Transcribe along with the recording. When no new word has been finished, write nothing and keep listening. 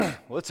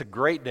Well, it's a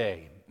great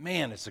day.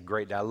 Man, it's a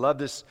great day. I love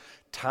this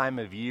time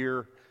of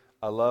year.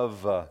 I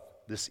love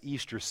this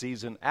Easter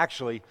season.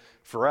 Actually,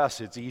 for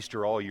us, it's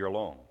Easter all year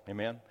long.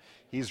 Amen?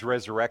 He's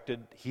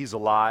resurrected. He's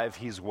alive.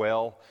 He's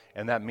well.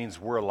 And that means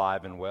we're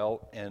alive and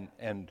well.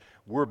 And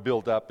we're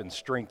built up and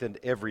strengthened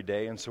every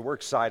day. And so we're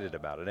excited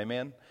about it.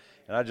 Amen?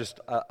 And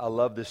I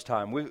love this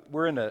time.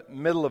 We're in the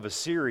middle of a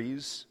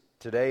series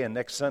today and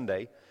next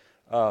Sunday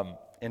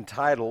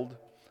entitled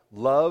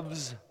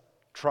Love's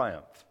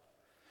Triumph.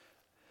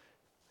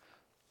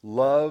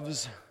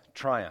 Love's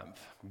triumph.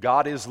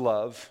 God is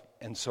love,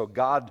 and so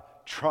God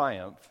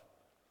triumphed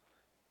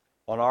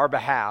on our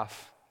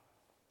behalf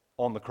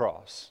on the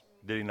cross,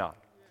 did he not?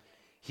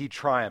 He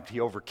triumphed. He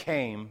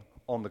overcame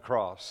on the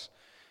cross.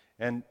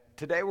 And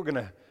today we're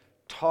going to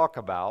talk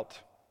about,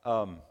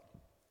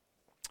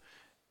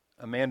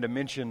 Amanda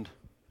mentioned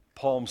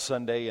Palm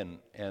Sunday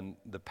and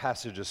the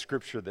passage of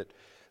Scripture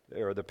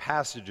the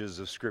passages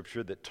of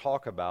Scripture that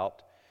talk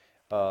about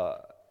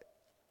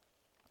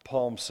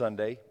Palm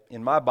Sunday.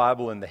 In my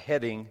Bible, in the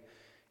heading,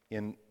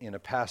 in a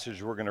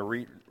passage we're going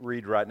to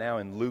read right now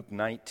in Luke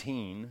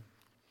 19,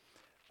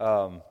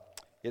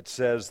 it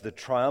says the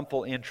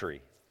triumphal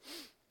entry,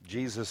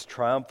 Jesus'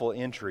 triumphal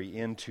entry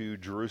into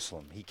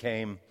Jerusalem. He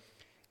came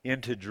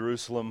into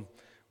Jerusalem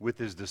with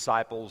his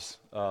disciples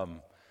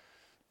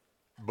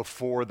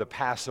before the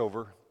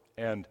Passover,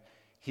 and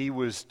he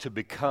was to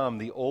become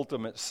the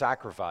ultimate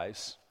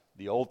sacrifice,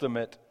 the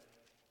ultimate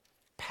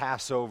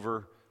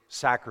Passover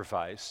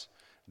sacrifice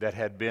that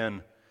had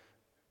been,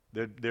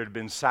 there had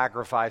been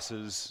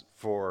sacrifices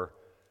for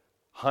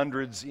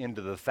hundreds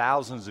into the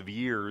thousands of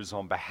years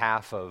on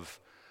behalf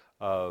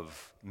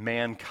of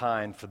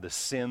mankind for the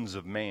sins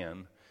of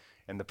man.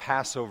 And the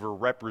Passover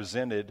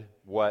represented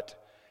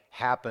what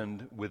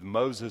happened with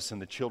Moses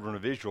and the children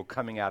of Israel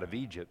coming out of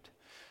Egypt.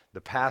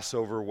 The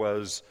Passover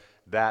was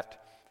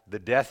that the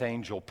death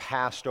angel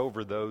passed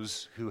over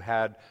those who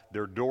had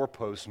their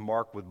doorposts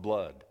marked with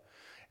blood.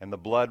 And the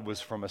blood was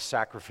from a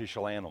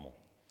sacrificial animal.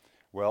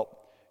 Well,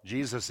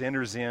 Jesus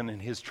enters in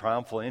his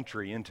triumphal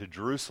entry into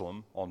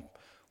Jerusalem on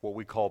what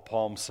we call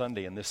Palm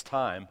Sunday in this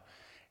time,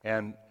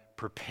 and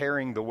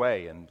preparing the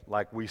way. And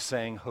like we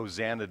sang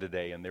Hosanna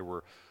today, and there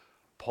were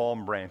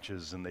palm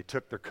branches, and they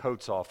took their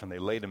coats off and they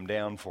laid them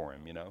down for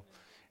him, you know.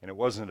 And it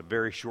wasn't a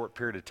very short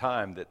period of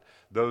time that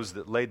those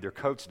that laid their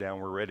coats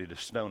down were ready to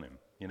stone him,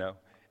 you know.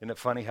 Isn't it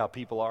funny how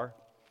people are?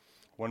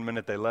 One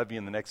minute they love you,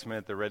 and the next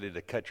minute they're ready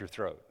to cut your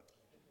throat.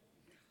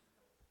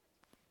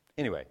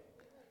 Anyway,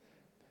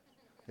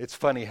 it's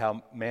funny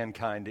how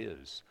mankind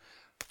is.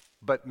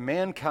 But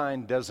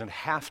mankind doesn't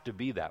have to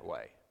be that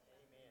way.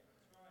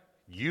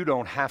 You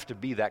don't have to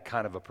be that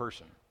kind of a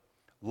person.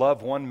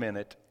 Love one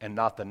minute and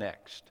not the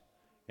next.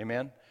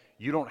 Amen?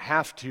 You don't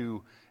have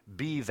to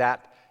be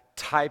that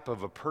type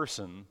of a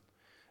person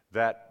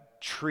that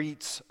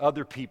treats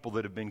other people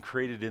that have been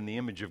created in the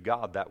image of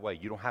God that way.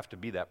 You don't have to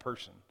be that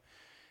person.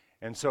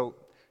 And so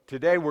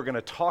today we're going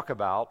to talk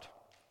about,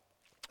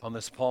 on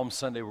this Palm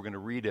Sunday, we're going to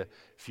read a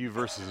few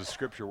verses of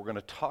Scripture. We're going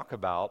to talk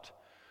about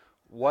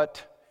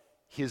what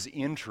his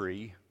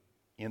entry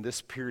in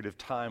this period of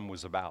time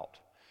was about,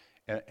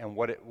 and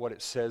what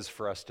it says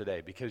for us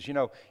today. Because, you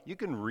know, you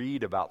can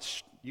read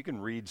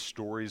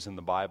stories in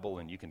the Bible,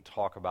 and you can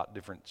talk about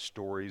different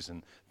stories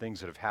and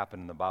things that have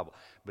happened in the Bible.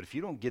 But if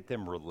you don't get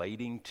them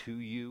relating to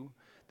you,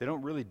 they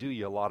don't really do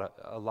you a lot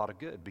of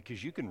good.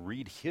 Because you can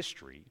read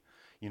history,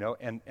 you know,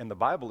 and the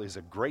Bible is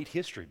a great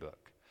history book.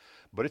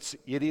 But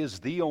it is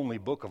the only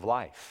book of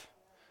life.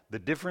 The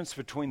difference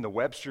between the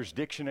Webster's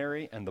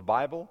Dictionary and the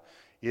Bible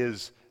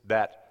is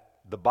that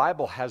the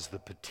Bible has the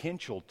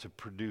potential to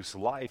produce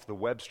life, the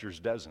Webster's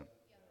doesn't,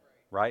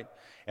 right?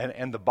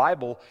 And the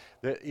Bible,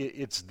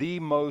 it's the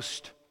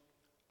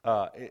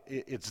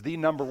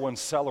number one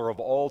seller of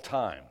all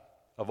time,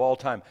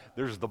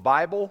 There's the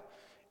Bible,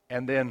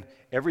 and then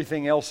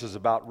everything else is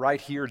about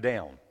right here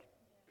down.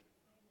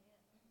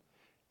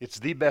 It's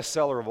the best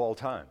seller of all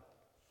time.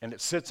 And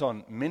it sits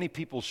on many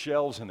people's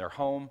shelves in their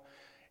home.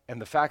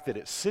 And the fact that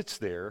it sits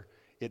there,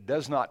 it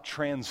does not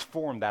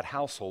transform that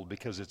household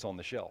because it's on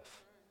the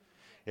shelf.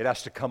 It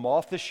has to come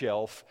off the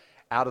shelf,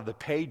 out of the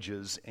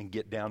pages, and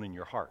get down in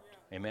your heart.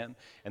 Amen?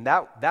 And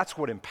that's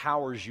what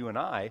empowers you and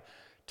I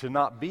to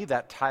not be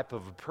that type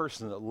of a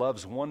person that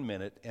loves one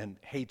minute and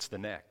hates the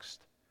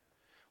next.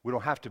 We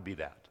don't have to be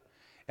that.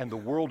 And the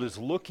world is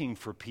looking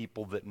for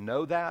people that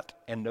know that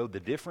and know the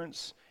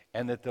difference,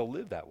 and that they'll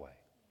live that way.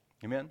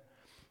 Amen?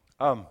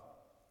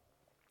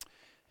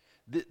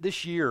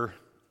 This year,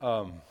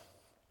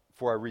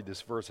 before I read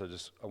this verse,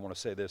 I want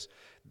to say this.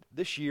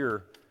 This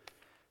year,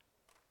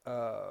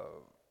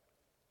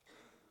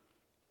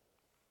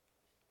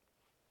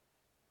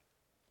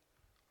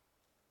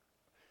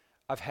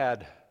 I've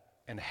had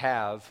and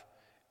have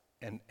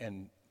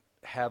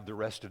the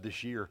rest of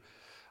this year,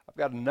 I've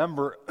got a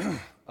number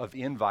of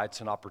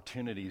invites and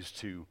opportunities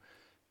to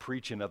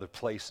preach in other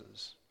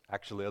places,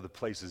 actually other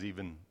places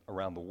even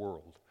around the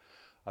world.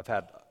 I've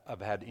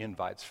had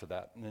invites for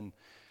that. And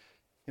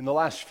in the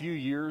last few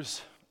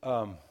years,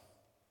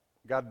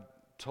 God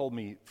told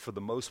me, for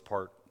the most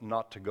part,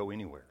 not to go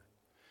anywhere.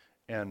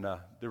 And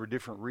there were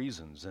different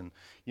reasons. And,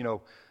 you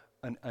know,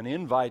 an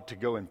invite to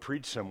go and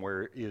preach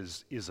somewhere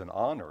is an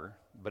honor,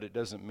 but it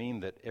doesn't mean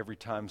that every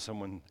time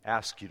someone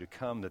asks you to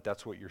come that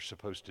that's what you're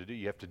supposed to do.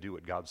 You have to do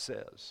what God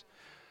says.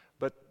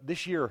 But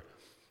this year,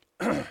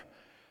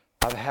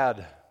 I've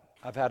had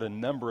a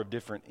number of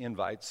different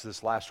invites.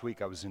 This last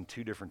week, I was in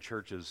 2 different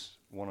churches,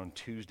 one on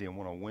Tuesday and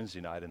one on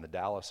Wednesday night in the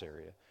Dallas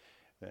area,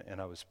 and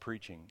I was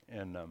preaching.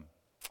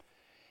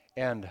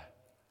 And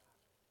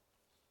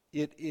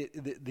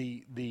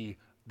the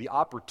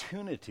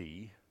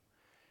opportunity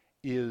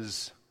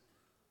is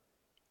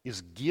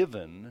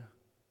given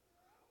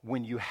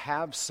when you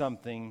have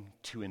something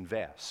to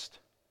invest.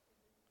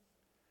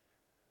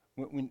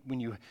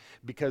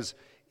 Because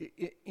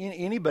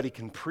anybody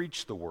can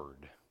preach the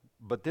word,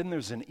 but then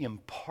there's an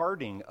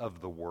imparting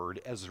of the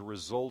word as a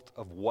result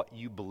of what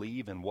you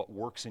believe and what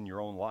works in your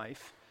own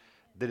life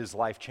that is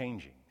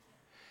life-changing.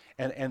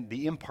 And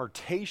the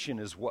impartation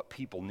is what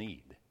people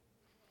need.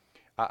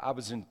 I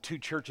was in 2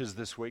 churches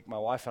this week, my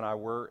wife and I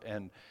were,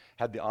 and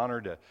had the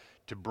honor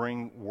to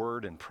bring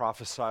word and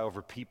prophesy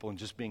over people and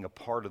just being a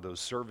part of those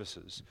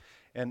services.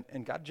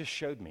 And God just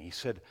showed me. He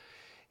said,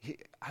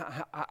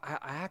 I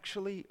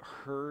actually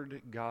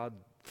heard God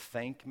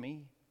thank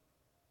me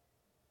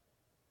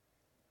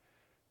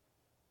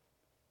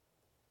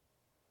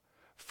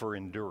for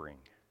enduring.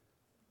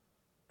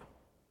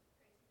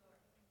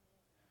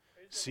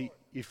 See,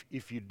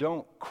 if you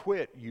don't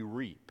quit, you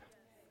reap.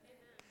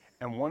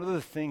 And one of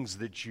the things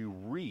that you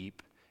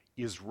reap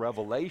is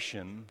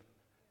revelation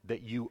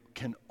that you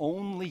can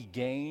only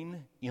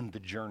gain in the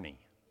journey.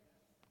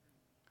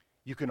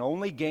 You can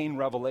only gain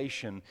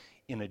revelation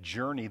in a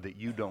journey that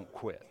you don't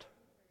quit.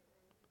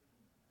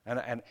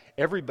 And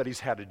everybody's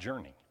had a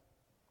journey.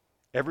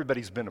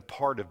 Everybody's been a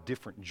part of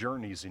different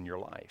journeys in your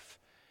life.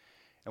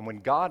 And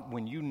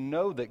when you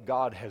know that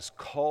God has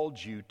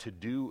called you to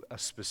do a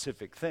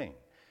specific thing,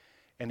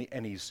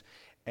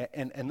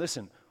 and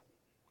listen,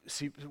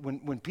 see,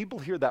 when people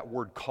hear that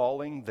word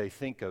calling, they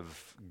think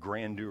of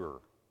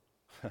grandeur.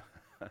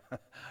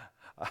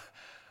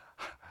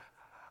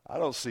 I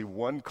don't see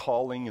one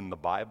calling in the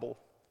Bible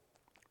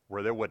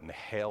where there wasn't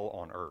hell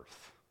on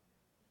earth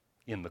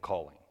in the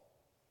calling.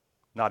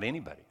 Not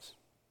anybody's.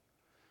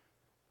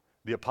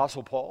 The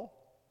Apostle Paul,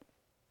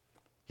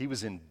 he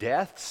was in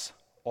deaths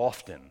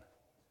often.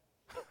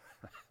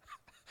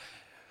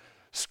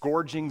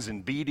 Scourgings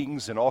and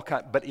beatings and all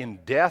kinds, but in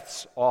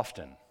deaths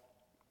often.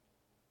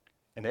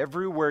 And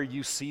everywhere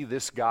you see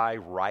this guy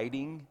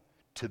writing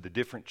to the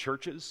different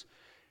churches,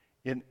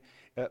 in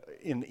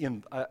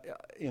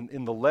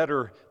the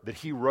letter that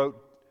he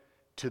wrote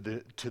to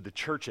the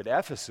church at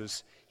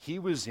Ephesus, he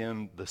was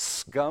in the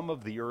scum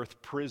of the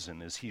earth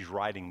prison as he's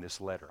writing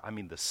this letter. I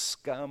mean, the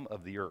scum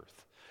of the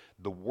earth,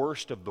 the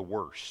worst of the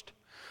worst.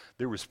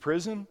 There was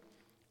prison,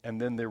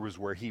 and then there was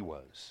where he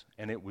was,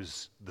 and it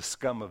was the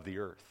scum of the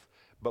earth.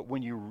 But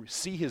when you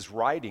see his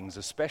writings,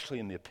 especially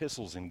in the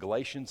epistles in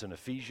Galatians and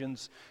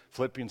Ephesians,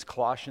 Philippians,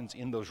 Colossians,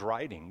 in those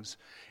writings,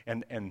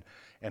 and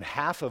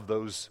half of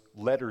those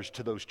letters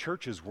to those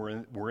churches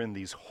were in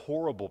these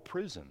horrible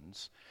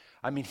prisons,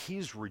 I mean,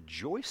 he's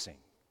rejoicing.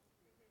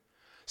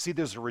 See,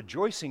 there's a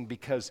rejoicing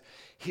because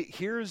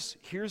here's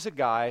a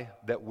guy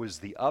that was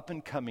the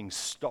up-and-coming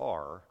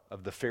star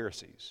of the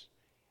Pharisees.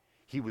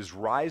 He was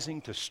rising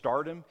to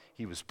stardom.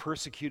 He was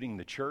persecuting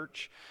the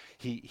church.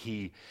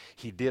 He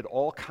did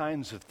all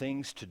kinds of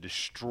things to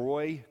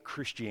destroy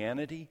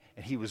Christianity,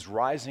 and he was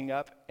rising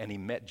up, and he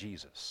met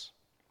Jesus.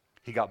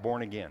 He got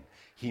born again.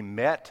 He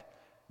met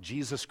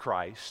Jesus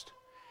Christ,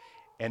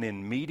 and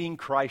in meeting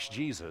Christ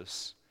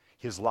Jesus,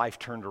 his life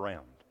turned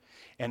around.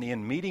 And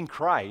in meeting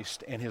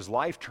Christ and his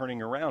life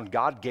turning around,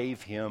 God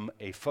gave him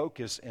a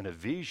focus and a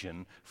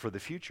vision for the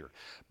future.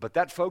 But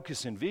that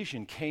focus and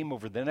vision came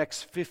over the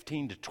next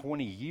 15 to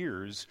 20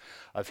 years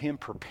of him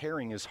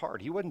preparing his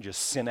heart. He wasn't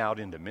just sent out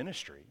into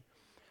ministry.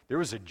 There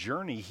was a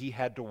journey he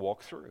had to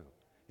walk through.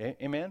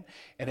 Amen?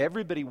 And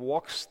everybody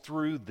walks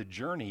through the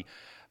journey.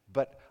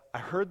 But I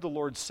heard the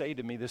Lord say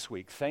to me this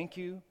week, thank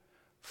you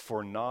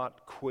for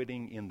not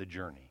quitting in the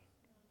journey.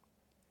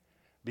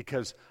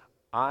 Because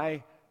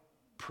I've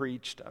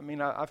preached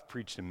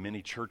in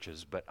many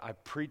churches, but I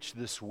preached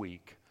this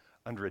week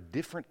under a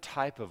different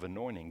type of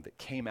anointing that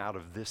came out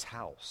of this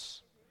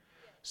house.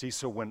 See,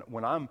 so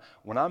when I'm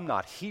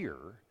not here,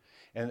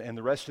 and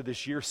the rest of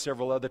this year,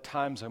 several other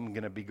times I'm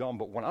going to be gone,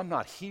 but when I'm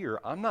not here,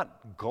 I'm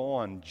not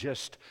gone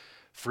just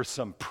for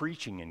some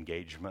preaching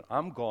engagement.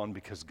 I'm gone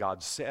because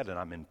God said, and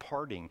I'm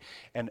imparting,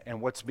 and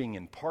what's being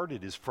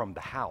imparted is from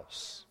the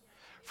house,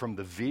 from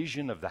the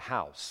vision of the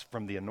house,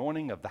 from the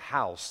anointing of the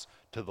house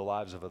to the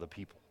lives of other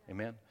people.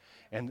 Amen?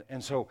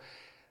 And so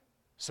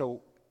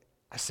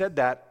I said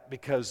that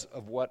because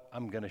of what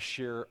I'm going to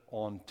share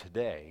on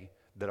today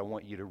that I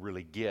want you to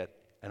really get,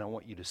 and I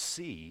want you to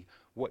see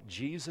what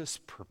Jesus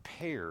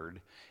prepared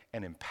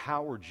and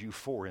empowered you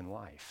for in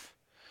life.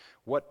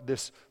 What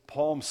this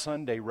Palm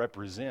Sunday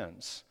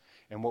represents,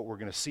 and what we're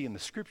going to see in the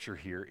scripture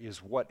here,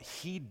 is what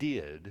he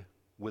did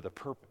with a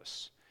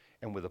purpose.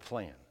 and with a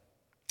plan.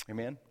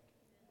 Amen?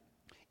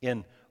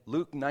 In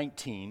Luke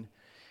 19,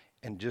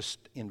 and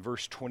just in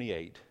verse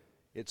 28,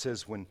 it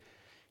says,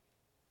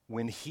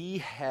 when he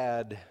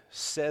had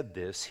said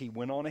this, he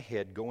went on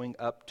ahead, going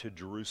up to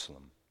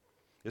Jerusalem.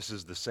 This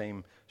is the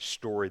same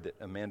story that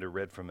Amanda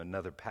read from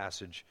another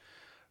passage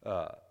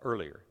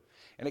earlier.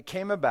 And it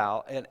came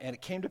about, and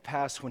it came to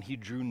pass when he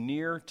drew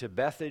near to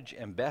Bethphage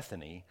and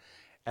Bethany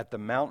at the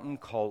mountain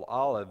called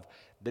Olive,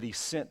 that he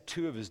sent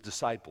two of his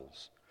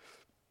disciples.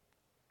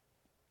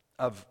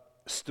 I've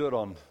stood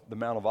on the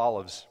Mount of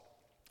Olives,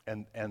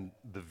 and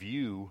the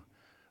view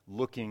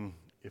looking,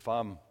 if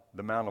I'm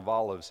the Mount of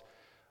Olives,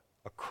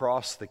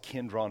 across the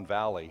Kidron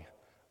Valley,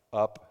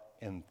 up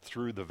and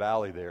through the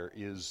valley there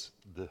is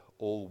the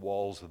old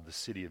walls of the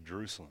city of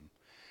Jerusalem.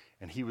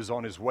 And he was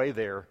on his way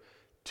there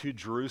to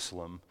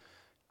Jerusalem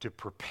to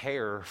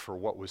prepare for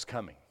what was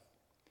coming.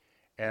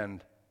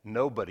 And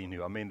nobody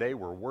knew. I mean, they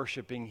were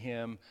worshiping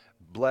him.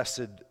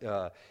 Blessed,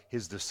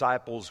 his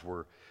disciples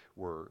were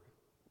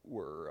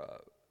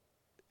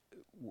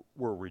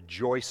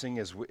rejoicing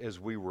as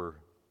we were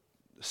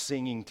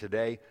singing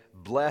today.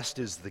 Blessed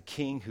is the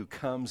King who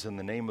comes in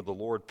the name of the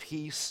Lord,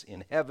 peace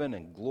in heaven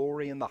and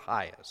glory in the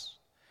highest.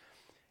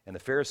 And the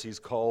Pharisees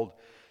called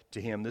to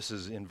him, this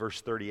is in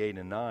verse 38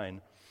 and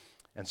 9,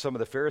 and some of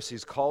the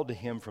Pharisees called to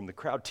him from the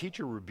crowd,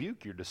 Teacher,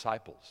 rebuke your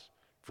disciples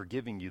for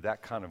giving you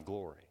that kind of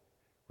glory.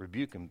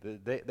 Rebuke them.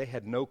 They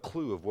had no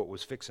clue of what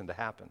was fixing to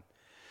happen.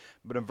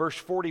 But in verse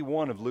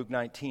 41 of Luke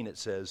 19 it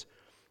says,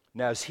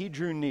 Now as he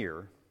drew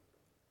near,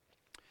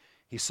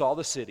 he saw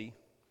the city.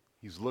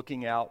 He's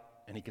looking out,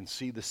 and he can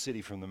see the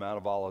city from the Mount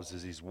of Olives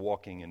as he's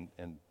walking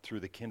and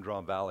through the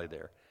Kidron Valley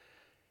there.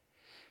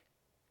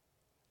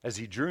 As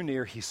he drew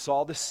near, he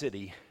saw the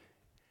city,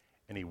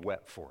 and he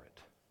wept for it.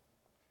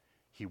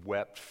 He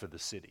wept for the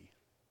city.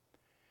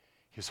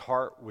 His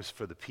heart was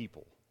for the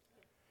people.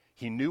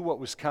 He knew what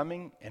was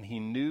coming, and he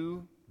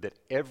knew that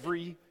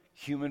every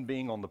human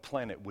being on the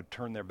planet would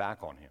turn their back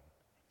on him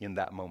in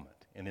that moment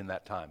and in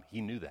that time. He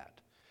knew that.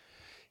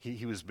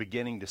 He was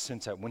beginning to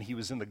sense that. When he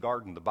was in the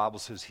garden, the Bible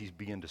says he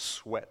began to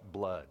sweat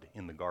blood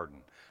in the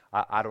garden.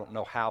 I don't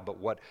know how, but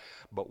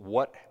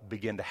what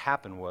began to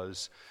happen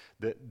was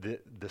that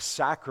the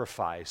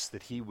sacrifice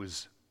that he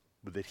was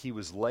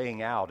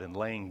laying out and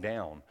laying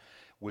down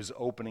was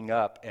opening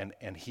up,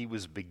 and he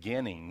was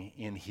beginning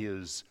in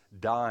his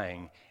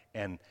dying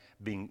and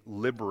being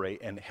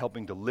liberate and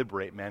helping to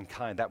liberate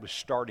mankind. That was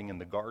starting in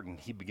the garden.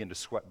 He began to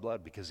sweat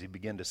blood because he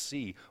began to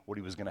see what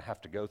he was going to have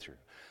to go through.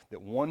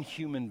 That one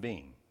human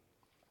being,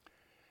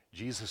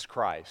 Jesus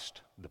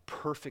Christ, the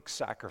perfect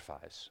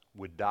sacrifice,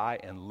 would die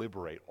and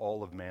liberate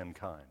all of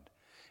mankind.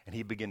 And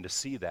he began to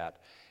see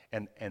that.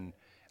 And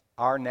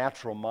our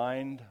natural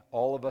mind,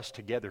 all of us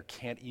together,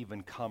 can't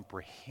even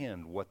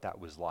comprehend what that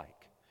was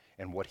like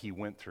and what he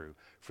went through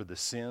for the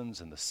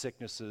sins and the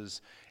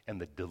sicknesses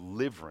and the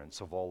deliverance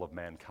of all of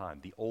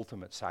mankind, the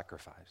ultimate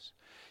sacrifice.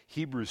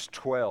 Hebrews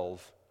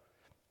 12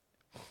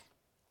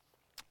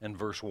 and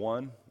verse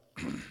 1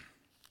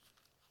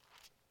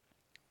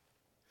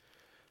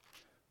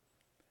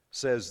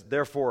 says,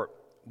 Therefore,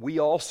 we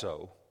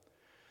also,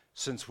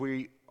 since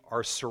we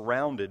are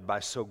surrounded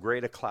by so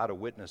great a cloud of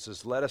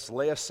witnesses, let us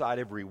lay aside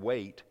every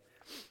weight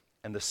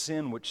and the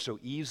sin which so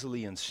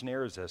easily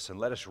ensnares us, and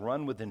let us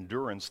run with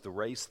endurance the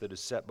race that is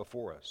set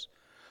before us,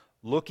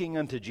 looking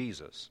unto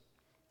Jesus,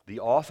 the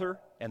author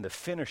and the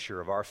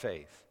finisher of our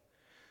faith,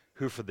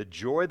 who for the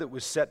joy that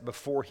was set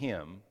before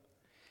him,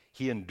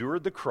 he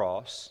endured the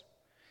cross,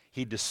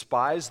 he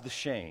despised the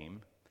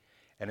shame,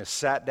 and has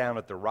sat down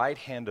at the right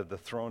hand of the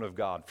throne of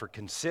God. For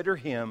consider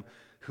him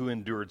who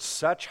endured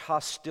such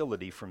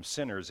hostility from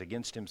sinners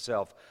against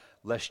himself,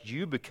 lest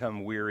you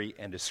become weary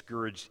and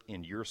discouraged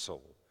in your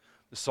soul.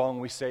 The song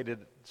we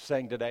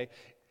sang today,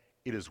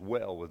 it is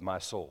well with my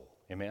soul.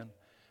 Amen?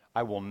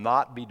 I will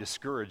not be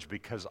discouraged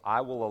because I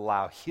will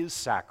allow his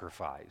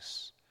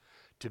sacrifice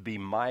to be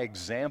my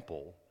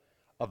example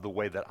of the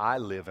way that I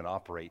live and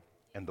operate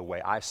and the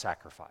way I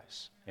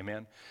sacrifice.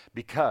 Amen?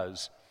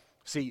 Because,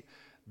 see,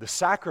 the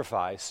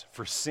sacrifice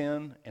for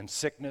sin and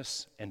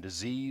sickness and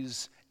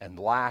disease and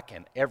lack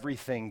and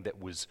everything that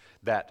was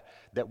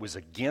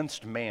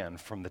against man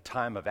from the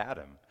time of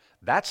Adam,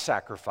 that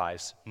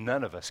sacrifice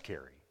none of us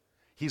carry.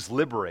 He's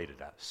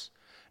liberated us.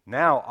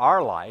 Now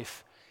our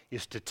life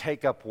is to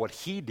take up what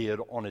he did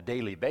on a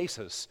daily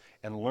basis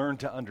and learn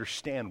to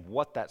understand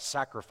what that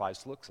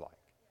sacrifice looks like.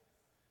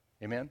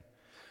 Amen?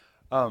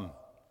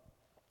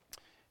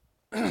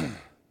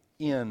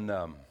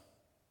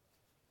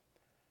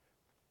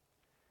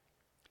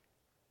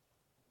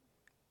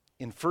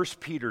 In 1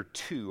 Peter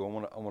 2, I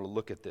want to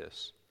look at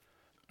this.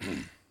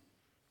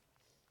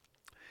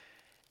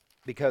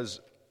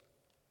 Because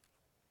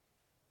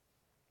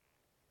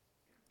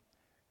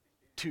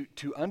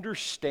to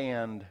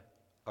understand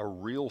a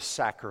real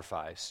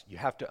sacrifice, you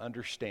have to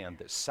understand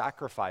that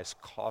sacrifice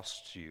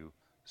costs you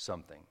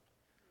something.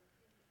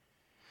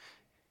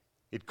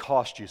 It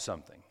costs you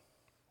something.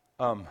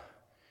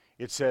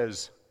 It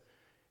says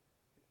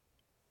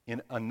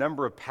in a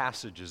number of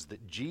passages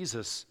that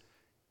Jesus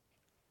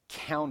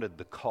counted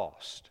the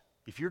cost.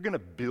 If you're going to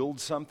build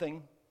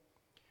something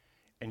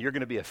and you're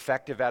going to be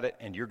effective at it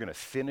and you're going to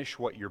finish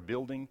what you're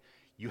building,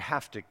 you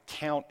have to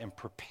count and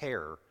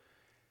prepare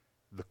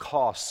the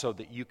cost so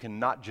that you can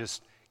not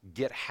just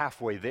get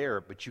halfway there,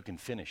 but you can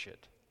finish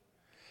it.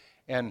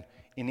 And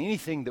in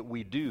anything that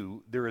we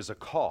do, there is a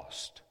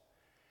cost.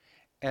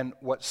 And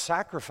what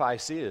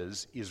sacrifice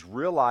is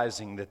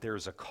realizing that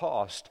there's a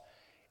cost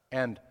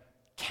and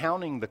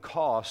counting the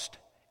cost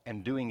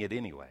and doing it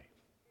anyway.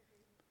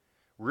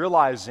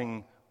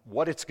 Realizing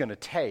what it's going to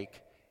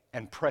take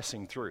and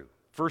pressing through.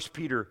 1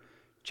 Peter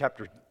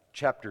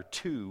chapter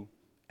 2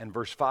 and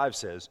verse 5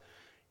 says,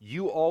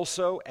 "You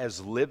also as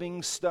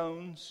living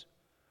stones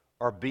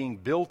are being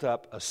built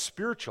up a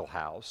spiritual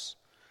house,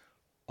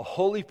 a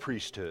holy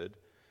priesthood,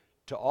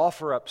 to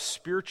offer up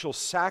spiritual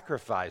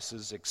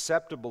sacrifices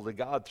acceptable to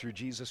God through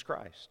Jesus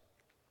Christ."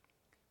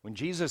 When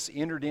Jesus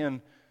entered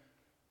in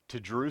to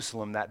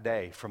Jerusalem that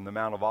day from the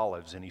Mount of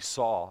Olives, and he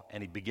saw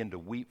and he began to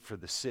weep for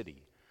the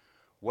city,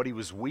 what he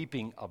was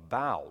weeping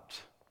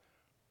about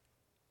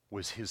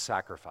was his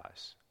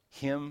sacrifice,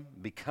 him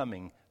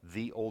becoming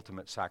the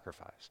ultimate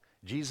sacrifice.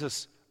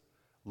 Jesus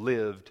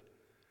lived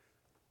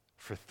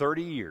for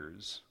 30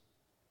 years,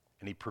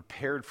 and he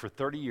prepared for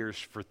 30 years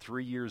for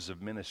 3 years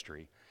of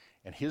ministry,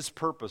 and his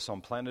purpose on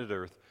planet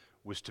Earth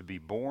was to be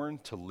born,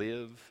 to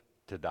live,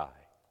 to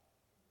die.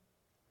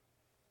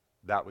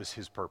 That was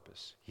his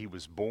purpose. He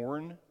was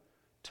born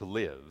to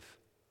live,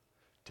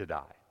 to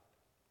die.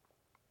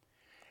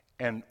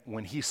 And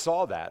when he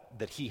saw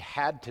that he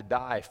had to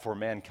die for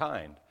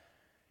mankind,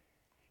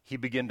 he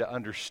began to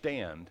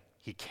understand,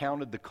 he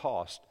counted the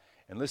cost.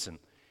 And listen,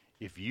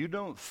 if you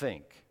don't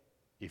think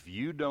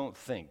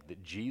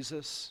that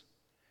Jesus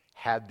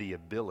had the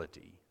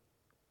ability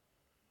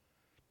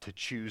to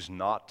choose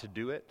not to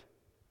do it,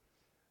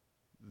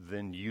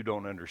 then you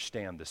don't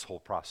understand this whole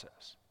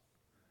process.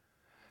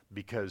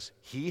 Because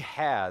he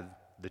had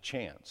the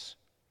chance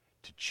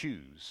to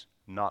choose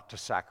not to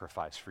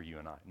sacrifice for you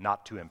and I,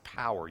 not to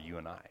empower you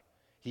and I.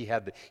 He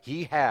had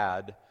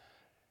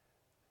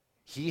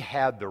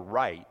the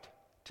right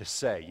to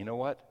say, you know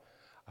what?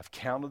 I've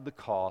counted the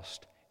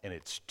cost and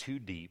it's too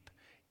deep,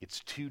 it's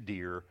too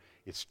dear,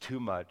 it's too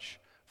much.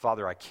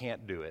 Father, I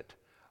can't do it.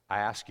 I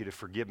ask you to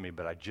forgive me,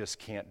 but I just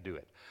can't do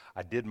it.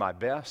 I did my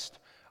best.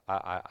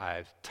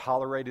 I've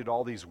tolerated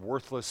all these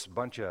worthless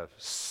bunch of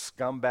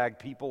scumbag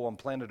people on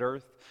planet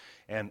Earth.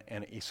 And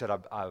he said,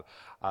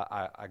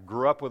 I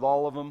grew up with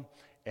all of them,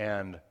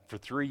 and for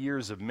 3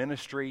 years of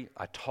ministry,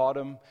 I taught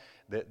them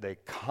that they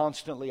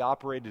constantly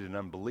operated in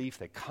unbelief.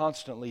 They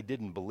constantly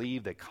didn't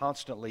believe. They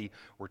constantly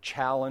were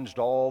challenged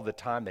all the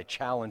time. They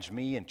challenged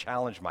me and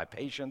challenged my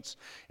patience.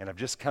 And I've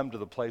just come to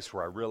the place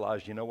where I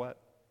realized, you know what?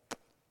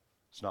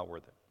 It's not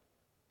worth it.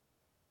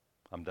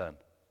 I'm done.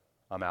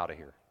 I'm out of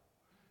here.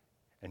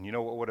 And you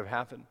know what would have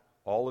happened?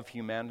 All of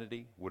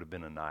humanity would have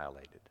been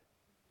annihilated.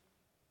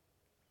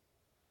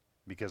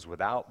 Because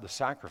without the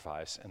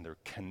sacrifice and their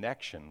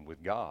connection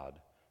with God,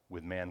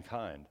 with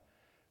mankind,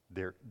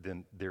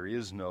 then there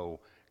is no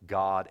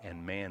God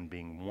and man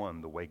being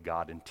one the way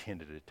God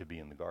intended it to be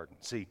in the garden.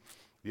 See,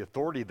 the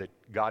authority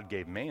that God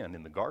gave man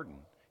in the garden,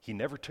 he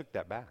never took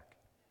that back.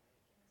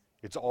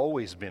 It's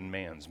always been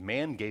man's.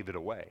 Man gave it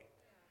away.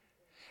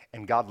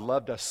 And God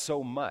loved us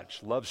so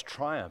much. Love's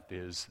triumph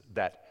is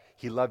that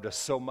he loved us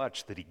so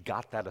much that he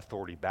got that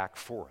authority back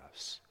for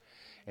us.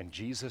 And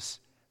Jesus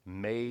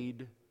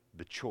made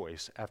the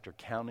choice after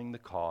counting the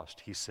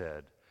cost. He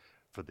said,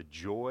 for the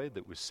joy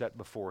that was set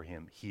before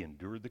him, he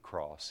endured the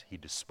cross. He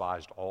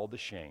despised all the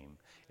shame,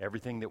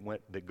 everything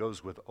that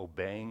goes with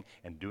obeying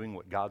and doing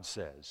what God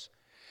says.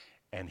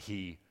 And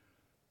he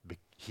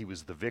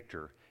was the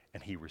victor,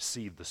 and he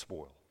received the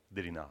spoil.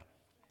 Did he not?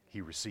 He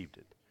received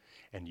it.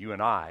 And you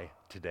and I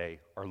today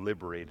are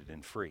liberated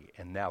and free.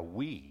 And now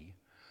we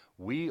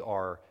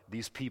are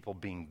these people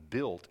being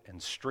built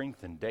and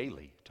strengthened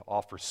daily to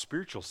offer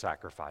spiritual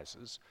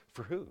sacrifices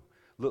for who?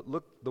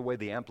 Look the way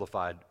the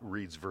Amplified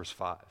reads verse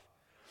 5.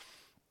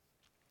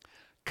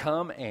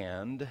 Come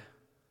and,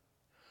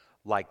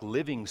 like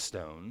living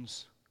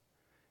stones,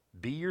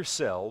 be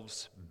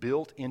yourselves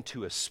built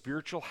into a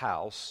spiritual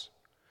house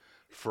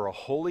for a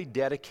holy,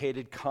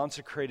 dedicated,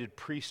 consecrated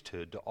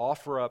priesthood to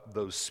offer up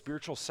those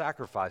spiritual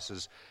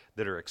sacrifices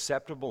that are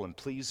acceptable and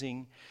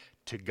pleasing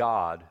to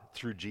God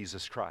through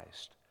Jesus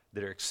Christ.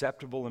 That are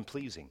acceptable and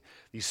pleasing.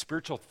 These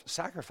spiritual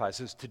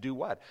sacrifices to do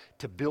what?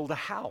 To build a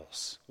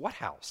house. What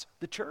house?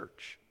 The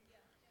church.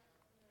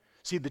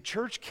 See, the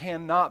church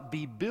cannot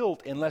be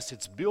built unless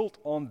it's built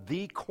on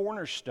the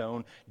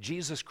cornerstone,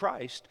 Jesus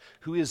Christ,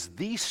 who is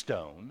the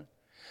stone.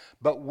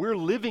 But we're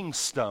living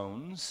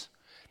stones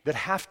that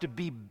have to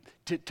be,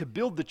 to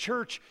build the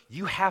church,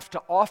 you have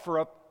to offer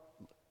up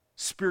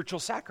spiritual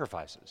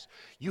sacrifices.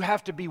 You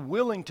have to be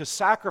willing to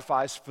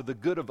sacrifice for the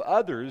good of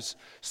others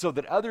so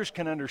that others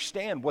can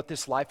understand what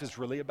this life is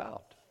really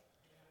about.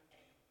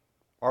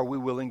 Are we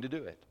willing to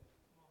do it?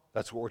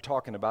 That's what we're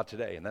talking about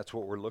today, and that's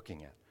what we're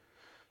looking at.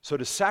 So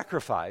to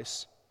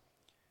sacrifice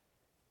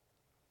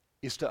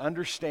is to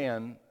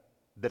understand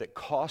that it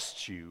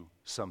costs you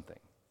something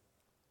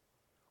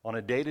on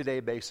a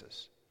day-to-day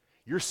basis.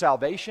 Your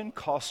salvation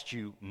costs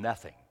you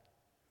nothing.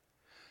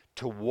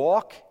 To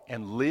walk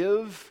and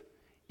live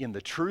in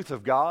the truth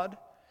of God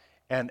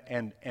and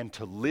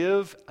to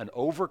live an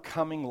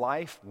overcoming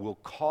life will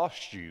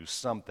cost you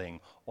something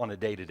on a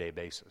day-to-day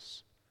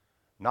basis.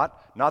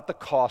 Not the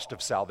cost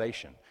of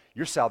salvation.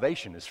 Your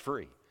salvation is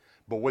free.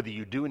 But whether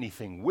you do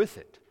anything with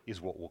it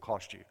is what will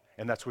cost you.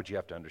 And that's what you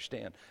have to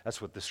understand.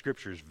 That's what the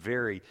Scripture is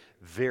very,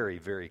 very,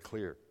 very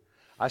clear.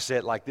 I say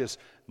it like this: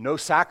 no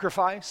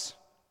sacrifice,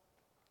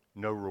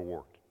 no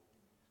reward.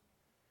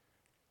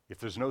 If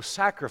there's no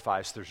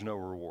sacrifice, there's no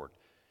reward.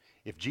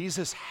 If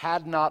Jesus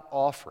had not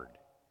offered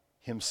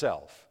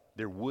himself,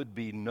 there would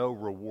be no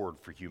reward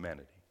for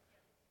humanity.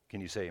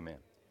 Can you say amen?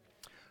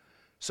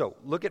 So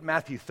look at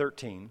Matthew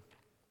 13,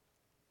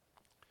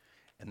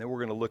 and then we're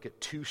going to look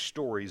at two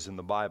stories in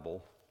the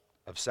Bible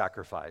of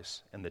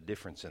sacrifice and the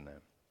difference in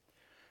them.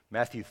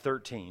 Matthew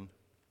 13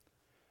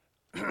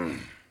 and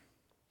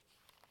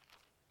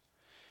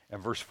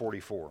verse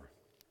 44.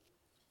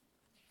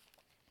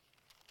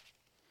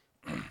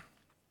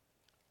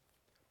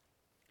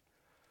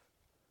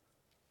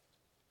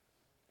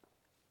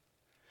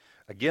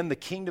 Again, the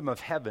kingdom of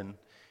heaven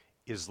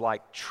is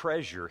like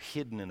treasure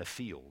hidden in a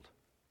field,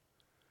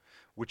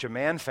 which a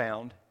man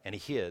found and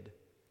he hid,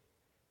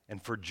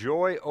 and for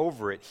joy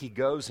over it he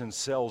goes and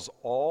sells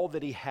all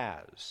that he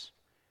has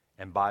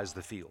and buys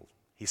the field.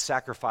 He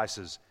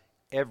sacrifices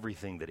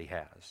everything that he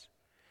has,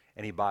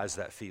 and he buys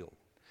that field.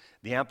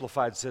 The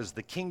Amplified says,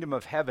 the kingdom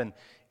of heaven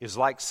is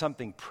like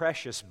something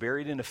precious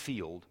buried in a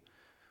field,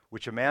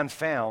 which a man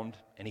found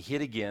and he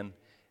hid again.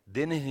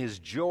 Then in his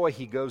joy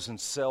he goes and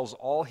sells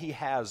all he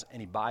has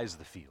and he buys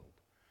the field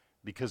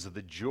because of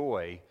the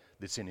joy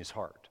that's in his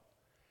heart.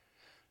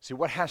 See,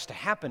 what has to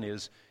happen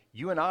is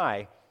you and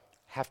I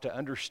have to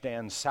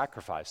understand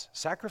sacrifice.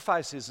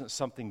 Sacrifice isn't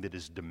something that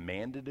is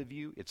demanded of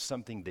you, it's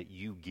something that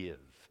you give.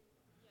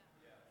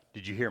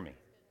 Did you hear me?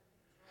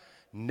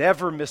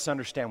 Never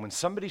misunderstand. When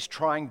somebody's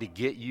trying to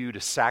get you to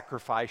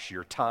sacrifice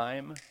your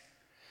time,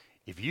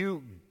 if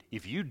you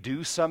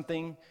do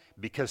something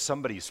because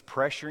somebody's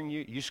pressuring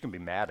you, you're just going to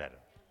be mad at it.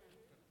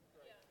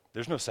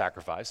 There's no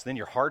sacrifice. Then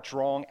your heart's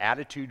wrong,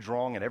 attitude's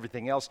wrong, and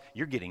everything else.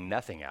 You're getting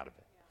nothing out of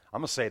it.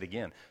 I'm going to say it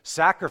again.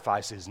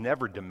 Sacrifice is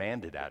never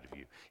demanded out of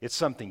you. It's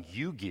something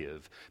you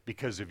give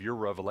because of your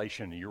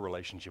revelation and your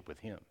relationship with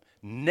Him.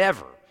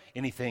 Never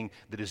anything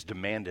that is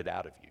demanded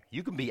out of you.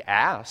 You can be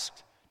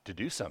asked to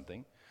do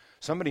something.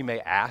 Somebody may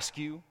ask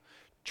you,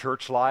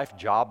 church life,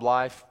 job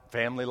life,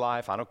 family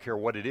life, I don't care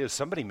what it is.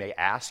 Somebody may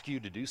ask you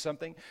to do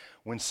something.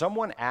 When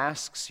someone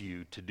asks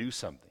you to do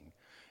something,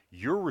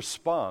 your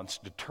response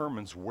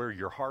determines where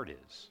your heart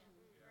is.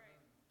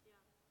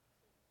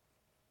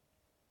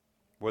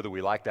 Whether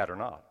we like that or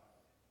not.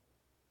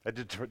 That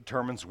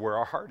determines where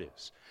our heart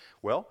is.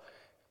 Well,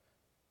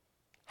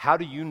 how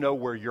do you know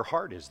where your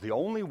heart is? The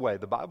only way,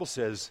 the Bible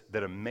says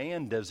that a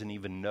man doesn't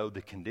even know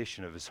the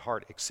condition of his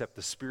heart except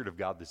the Spirit of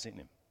God that's in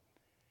him.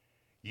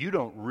 You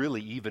don't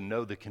really even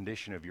know the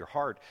condition of your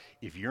heart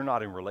if you're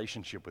not in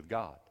relationship with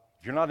God.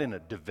 If you're not in a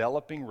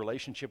developing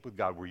relationship with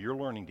God where you're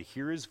learning to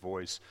hear His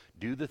voice,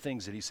 do the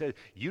things that He says,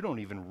 you don't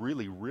even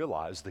really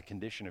realize the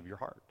condition of your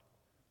heart.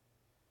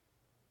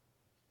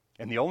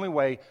 And the only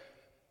way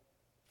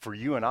for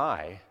you and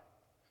I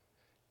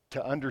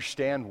to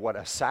understand what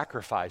a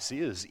sacrifice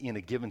is in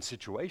a given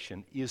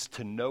situation is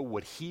to know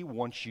what He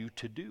wants you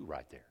to do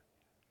right there.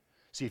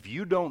 See, if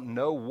you don't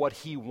know what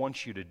He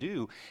wants you to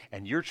do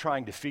and you're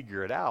trying to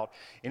figure it out,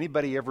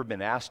 anybody ever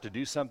been asked to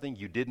do something,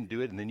 you didn't do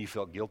it, and then you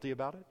felt guilty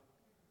about it?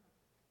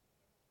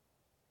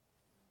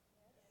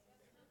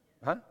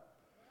 Huh?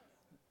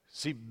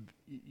 See,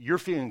 you're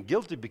feeling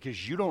guilty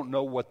because you don't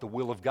know what the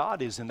will of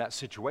God is in that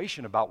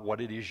situation about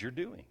what it is you're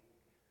doing.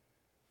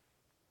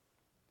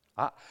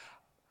 I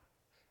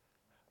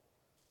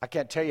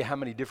can't tell you how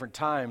many different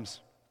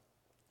times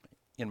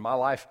in my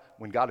life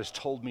when God has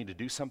told me to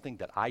do something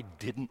that I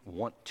didn't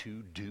want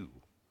to do.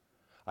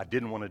 I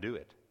didn't want to do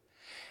it.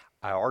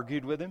 I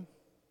argued with Him,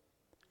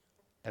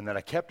 and then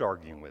I kept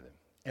arguing with Him.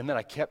 And then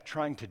I kept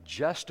trying to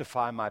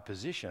justify my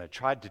position. I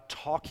tried to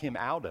talk Him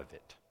out of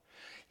it.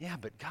 Yeah,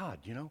 but God,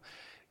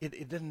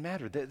 it doesn't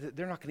matter.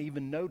 They're not going to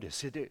even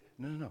notice.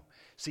 No.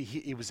 See,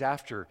 it was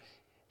after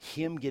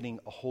Him getting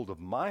a hold of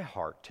my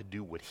heart to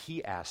do what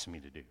He asked me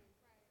to do.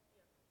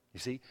 You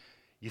see,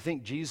 you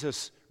think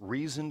Jesus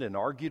reasoned and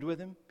argued with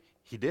Him?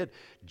 He did.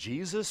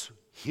 Jesus,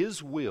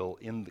 His will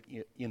in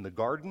the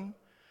garden,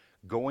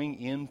 going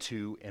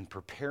into and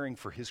preparing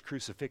for His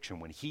crucifixion,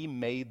 when He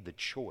made the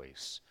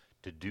choice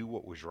to do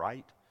what was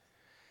right,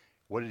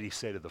 what did He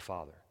say to the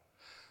Father?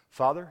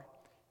 Father,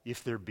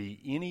 if there be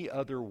any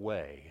other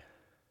way,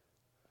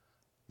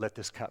 let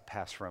this cup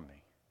pass from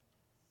me.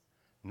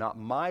 Not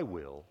my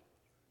will,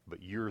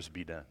 but yours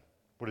be done.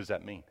 What does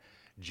that mean?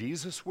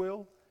 Jesus'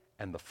 will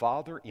and the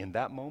Father in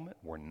that moment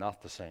were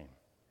not the same.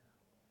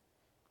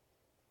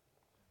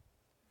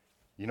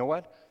 You know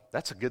what?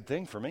 That's a good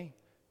thing for me,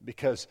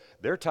 because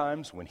there are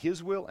times when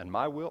His will and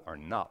my will are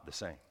not the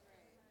same.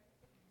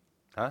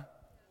 Huh?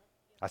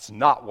 That's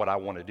not what I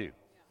want to do.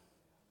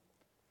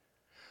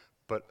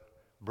 But,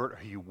 Bert,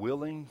 are you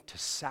willing to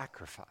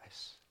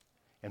sacrifice?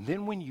 And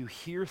then when you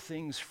hear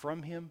things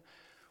from him,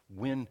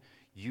 when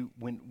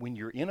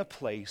you're in a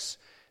place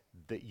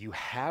that you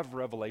have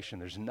revelation,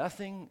 there's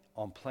nothing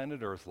on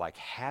planet Earth like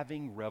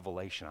having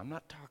revelation. I'm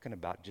not talking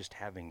about just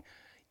having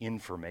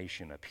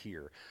information up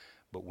here,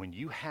 but when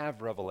you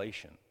have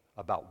revelation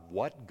about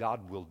what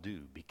God will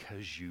do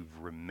because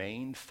you've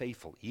remained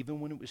faithful, even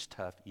when it was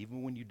tough,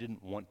 even when you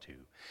didn't want to,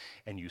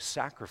 and you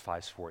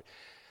sacrifice for it,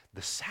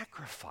 the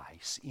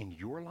sacrifice in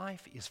your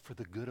life is for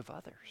the good of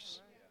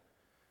others.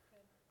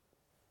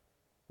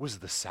 Was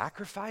the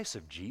sacrifice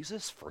of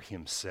Jesus for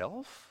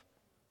himself?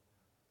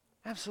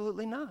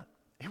 Absolutely not.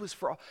 It was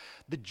for all.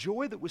 The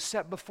joy that was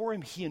set before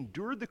him. He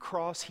endured the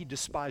cross. He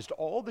despised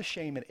all the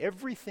shame and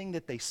everything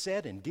that they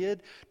said and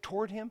did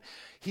toward him.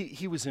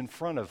 He was in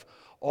front of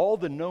all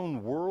the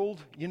known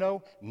world,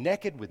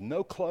 naked with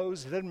no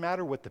clothes. It doesn't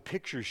matter what the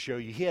pictures show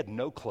you. He had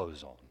no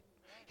clothes on.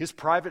 His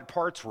private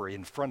parts were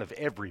in front of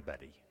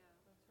everybody.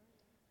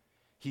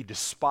 He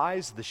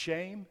despised the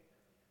shame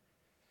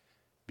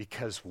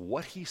because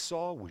what he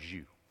saw was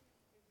you.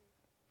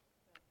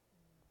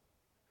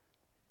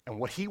 And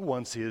what he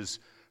wants is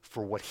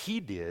for what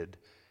he did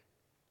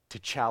to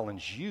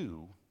challenge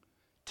you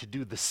to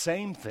do the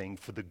same thing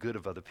for the good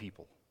of other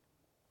people.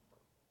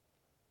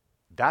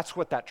 That's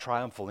what that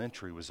triumphal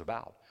entry was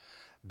about.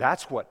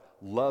 That's what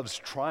love's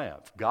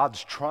triumph,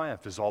 God's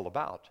triumph is all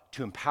about,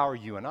 to empower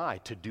you and I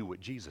to do what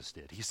Jesus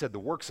did. He said, the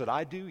works that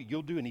I do,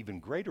 you'll do an even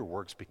greater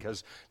works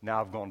because now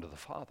I've gone to the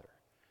Father.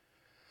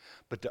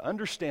 But to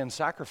understand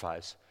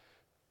sacrifice,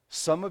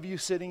 some of you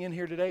sitting in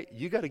here today,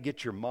 you got to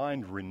get your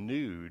mind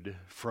renewed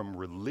from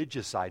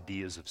religious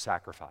ideas of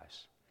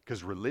sacrifice.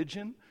 Because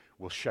religion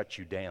will shut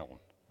you down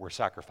where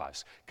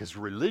sacrifice. Because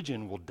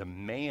religion will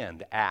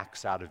demand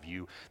acts out of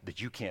you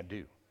that you can't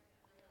do.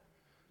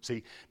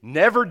 See,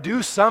 never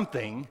do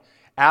something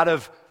out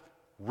of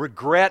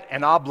regret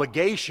and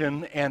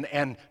obligation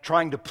and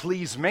trying to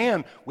please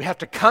man. We have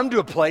to come to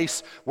a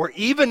place where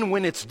even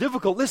when it's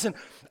difficult, listen,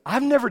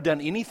 I've never done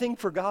anything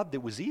for God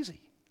that was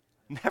easy.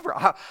 Never.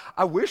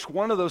 I wish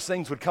one of those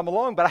things would come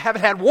along, but I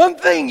haven't had one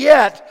thing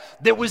yet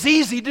that was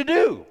easy to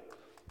do,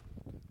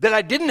 that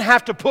I didn't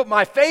have to put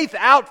my faith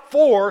out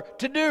for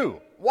to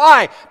do.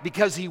 Why?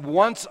 Because he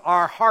wants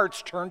our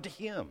hearts turned to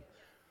him.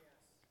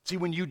 See,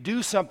 when you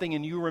do something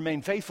and you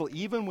remain faithful,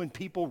 even when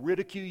people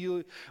ridicule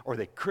you or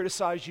they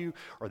criticize you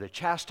or they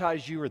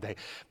chastise you or they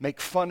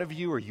make fun of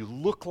you or you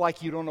look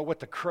like you don't know what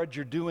the crud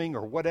you're doing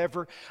or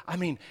whatever, I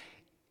mean,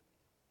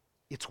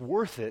 it's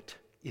worth it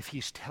if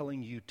he's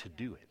telling you to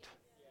do it.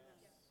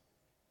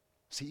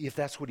 See, if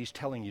that's what he's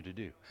telling you to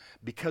do,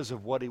 because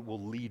of what it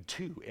will lead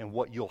to and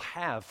what you'll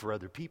have for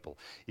other people.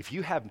 If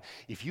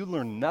you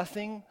learn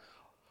nothing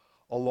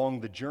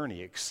along the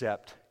journey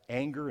except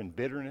anger and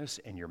bitterness,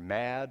 and you're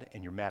mad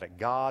at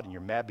God, and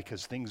you're mad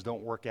because things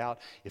don't work out,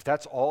 if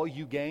that's all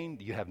you gain,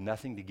 you have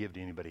nothing to give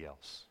to anybody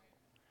else.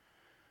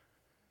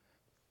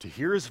 To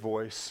hear his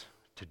voice,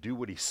 to do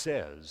what he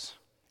says,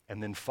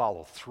 and then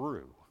follow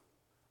through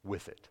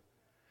with it.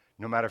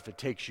 No matter if it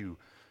takes you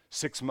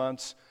 6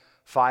 months,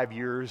 5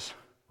 years,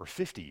 or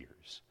 50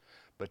 years,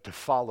 but to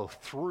follow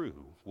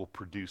through will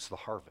produce the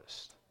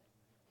harvest.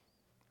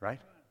 Right?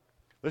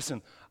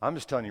 Listen, I'm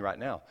just telling you right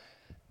now,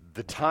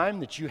 the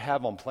time that you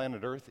have on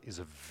planet Earth is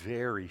a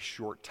very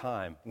short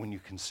time when you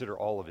consider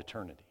all of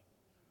eternity.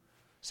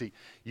 See,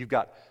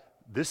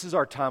 this is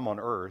our time on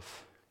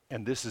Earth,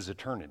 and this is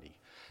eternity.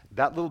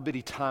 That little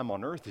bitty time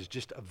on Earth is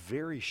just a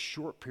very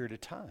short period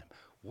of time.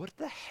 What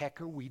the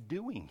heck are we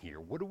doing here?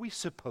 What are we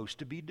supposed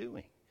to be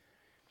doing?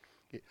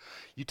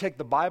 You take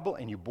the Bible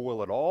and you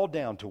boil it all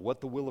down to what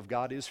the will of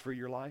God is for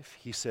your life.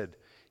 He said,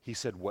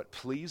 what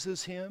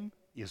pleases him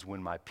is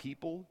when my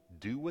people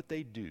do what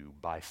they do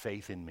by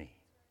faith in me.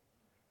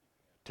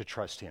 To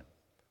trust him.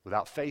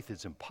 Without faith,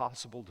 it's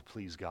impossible to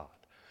please God.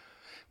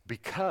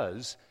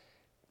 Because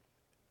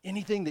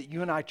anything that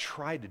you and I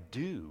try to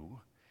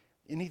do,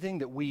 anything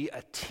that we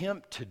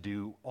attempt to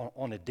do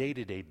on a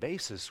day-to-day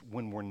basis,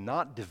 when we're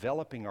not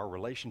developing our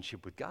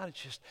relationship with God,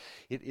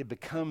 it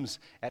becomes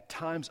at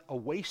times a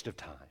waste of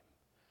time.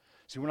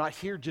 See, we're not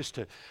here just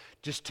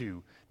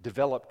to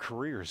develop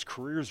careers.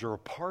 Careers are a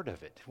part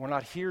of it. We're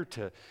not here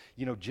to,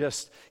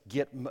 just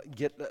get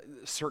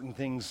certain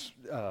things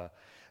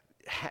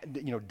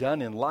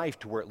done in life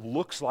to where it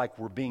looks like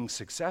we're being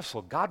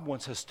successful. God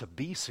wants us to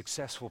be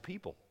successful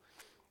people.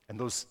 And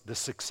the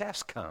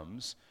success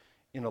comes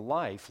in a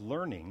life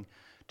learning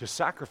to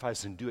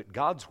sacrifice and do it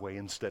God's way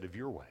instead of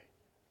your way.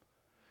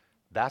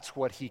 That's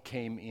what he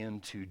came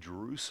into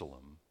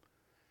Jerusalem,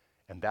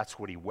 and that's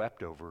what he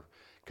wept over,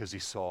 because he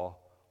saw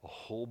a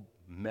whole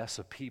mess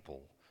of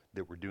people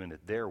that were doing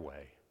it their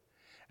way,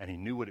 and he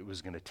knew what it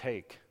was going to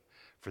take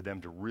for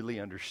them to really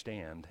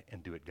understand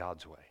and do it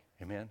God's way.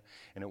 Amen?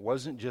 And it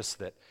wasn't just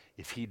that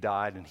if he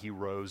died and he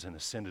rose and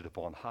ascended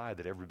upon high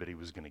that everybody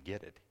was going to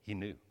get it. He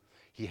knew.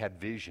 He had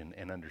vision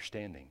and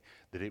understanding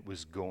that it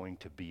was going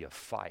to be a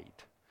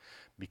fight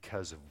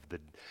because of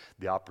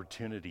the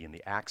opportunity and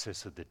the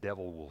access that the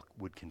devil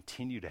would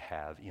continue to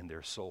have in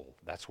their soul.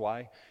 That's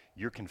why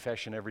your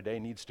confession every day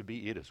needs to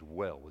be, it is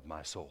well with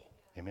my soul.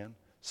 Amen?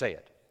 Say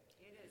it.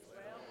 It is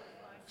well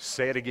with my soul.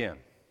 Say it again.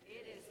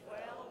 It is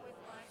well with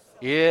my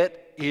soul.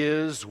 It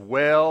is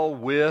well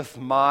with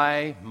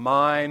my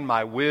mind,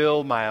 my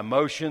will, my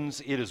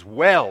emotions. It is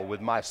well with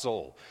my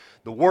soul.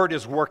 The Word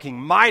is working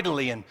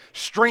mightily and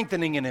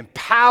strengthening and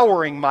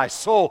empowering my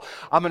soul.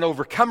 I'm an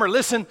overcomer.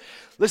 Listen,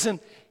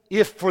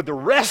 if for the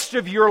rest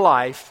of your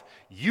life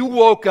you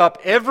woke up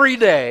every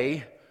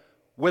day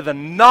with a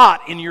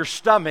knot in your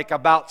stomach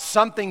about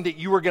something that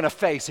you were going to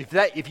face,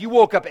 if you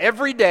woke up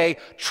every day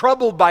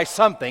troubled by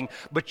something,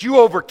 but you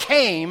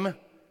overcame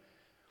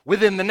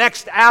within the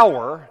next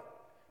hour,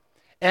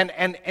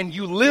 and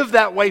you live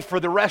that way for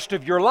the rest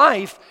of your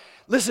life,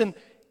 listen,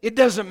 it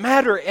doesn't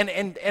matter.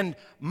 And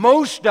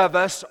most of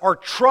us are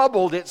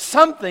troubled at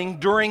something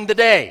during the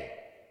day.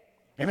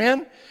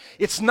 Amen?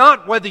 It's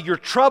not whether you're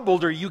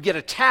troubled or you get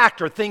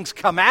attacked or things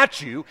come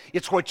at you.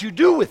 It's what you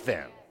do with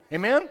them.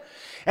 Amen?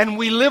 And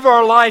we live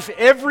our life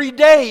every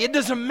day. It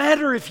doesn't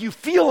matter if you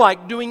feel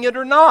like doing it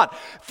or not.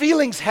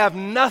 Feelings have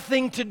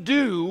nothing to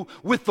do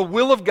with the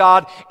will of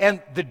God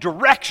and the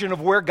direction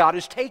of where God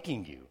is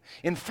taking you.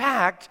 In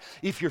fact,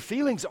 if your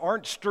feelings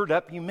aren't stirred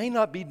up, you may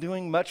not be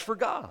doing much for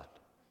God.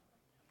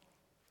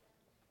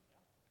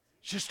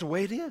 It's just the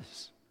way it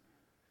is.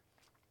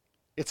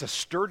 It's a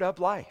stirred up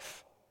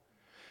life.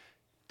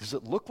 Does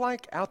it look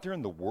like out there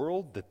in the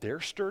world that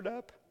they're stirred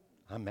up?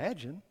 I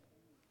imagine.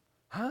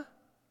 Huh?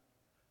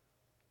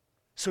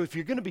 So if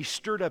you're going to be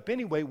stirred up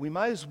anyway, we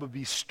might as well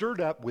be stirred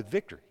up with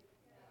victory.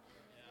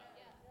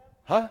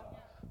 Huh?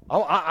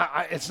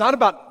 It's not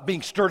about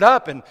being stirred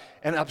up and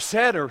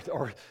upset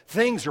or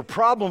things or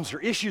problems or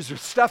issues or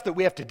stuff that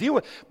we have to deal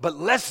with, but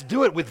let's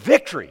do it with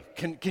victory.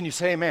 Can you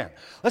say amen?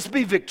 Let's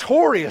be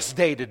victorious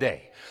day to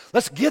day.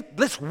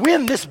 Let's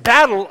win this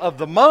battle of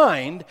the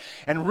mind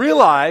and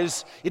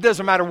realize it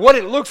doesn't matter what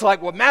it looks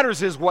like. What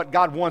matters is what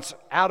God wants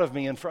out of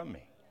me and from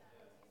me.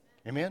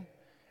 Amen?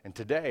 And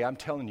today, I'm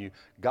telling you,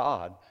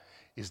 God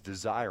is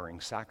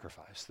desiring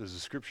sacrifice. There's a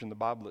scripture in the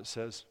Bible that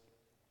says,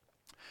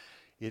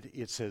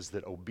 it says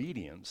that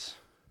obedience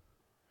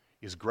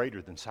is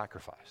greater than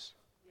sacrifice.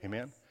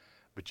 Amen?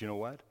 But you know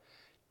what?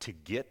 To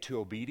get to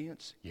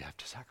obedience, you have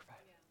to sacrifice.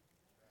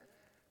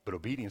 But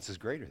obedience is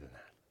greater than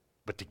that.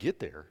 But to get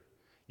there,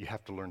 you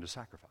have to learn to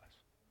sacrifice.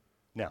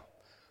 Now,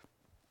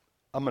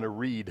 I'm going to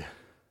read,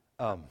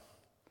 I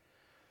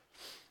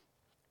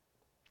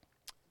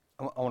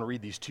want to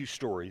read these two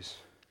stories,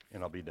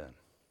 and I'll be done.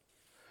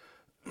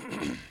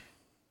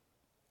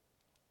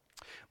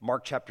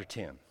 Mark chapter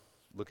 10.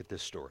 Look at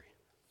this story.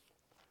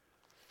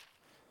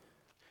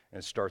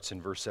 And it starts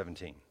in verse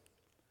 17.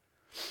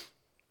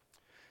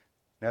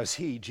 Now as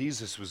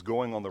Jesus was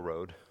going on the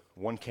road,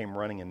 one came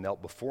running and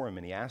knelt before him,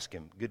 and he asked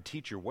him, "Good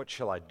teacher, what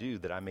shall I do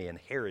that I may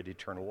inherit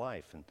eternal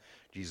life?" And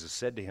Jesus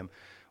said to him,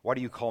 "Why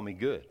do you call me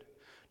good?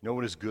 No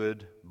one is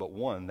good but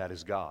one, that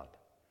is God.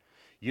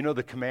 You know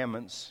the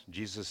commandments."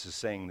 Jesus is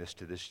saying this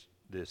to the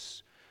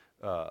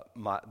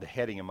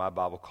heading in my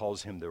Bible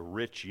calls him the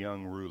rich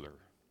young ruler.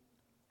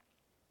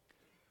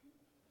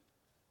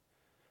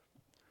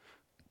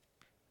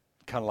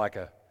 Kind of like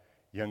a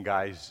young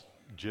guy's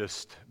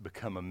just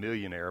become a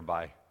millionaire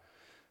by,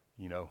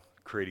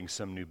 creating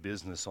some new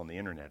business on the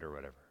internet or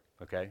whatever.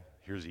 Okay?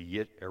 Here's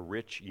a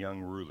rich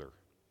young ruler.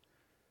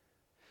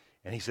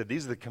 And he said,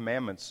 these are the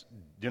commandments.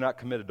 Do not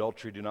commit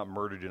adultery, do not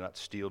murder, do not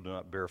steal, do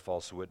not bear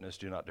false witness,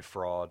 do not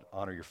defraud,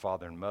 honor your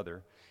father and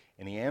mother.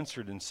 And he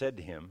answered and said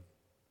to him,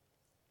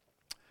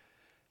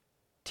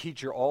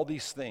 "Teacher, all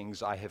these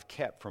things I have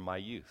kept from my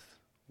youth."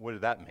 What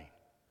did that mean?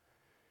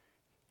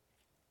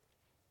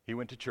 He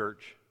went to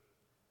church,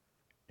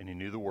 and he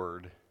knew the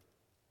Word,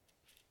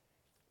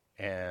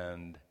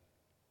 and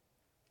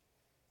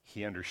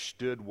he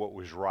understood what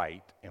was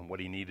right and what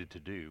he needed to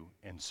do,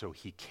 and so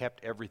he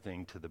kept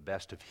everything to the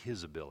best of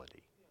his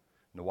ability.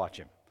 Now watch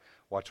him.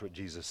 Watch what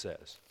Jesus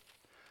says.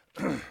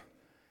 And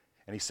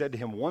he said to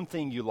him, "One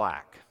thing you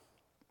lack."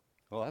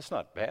 Well, that's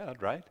not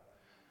bad, right?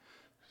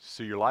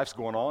 So your life's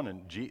going on,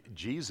 and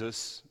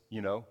Jesus,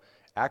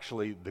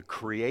 actually the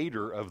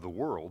creator of the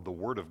world, the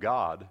Word of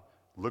God,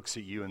 looks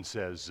at you and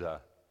says,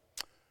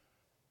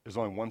 there's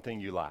only one thing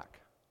you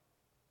lack.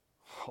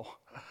 Oh,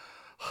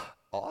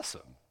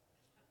 awesome.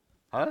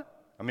 Huh?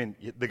 I mean,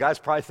 the guy's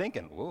probably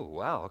thinking, whoa,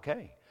 wow,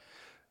 okay.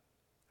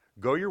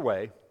 Go your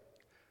way,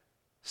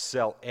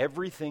 sell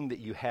everything that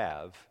you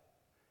have,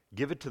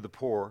 give it to the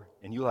poor,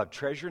 and you'll have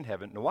treasure in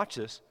heaven. Now watch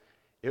this.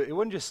 It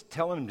wasn't just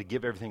telling him to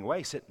give everything away.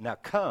 He said, now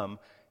come,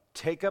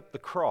 take up the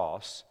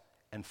cross,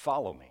 and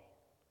follow me.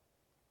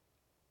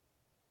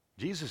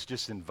 Jesus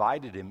just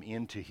invited him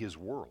into his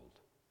world.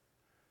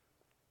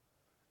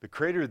 The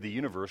creator of the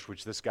universe,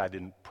 which this guy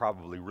didn't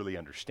probably really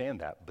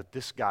understand that, but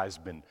this guy's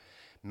been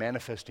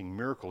manifesting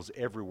miracles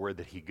everywhere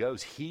that he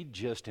goes. He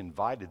just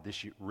invited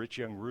this rich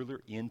young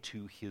ruler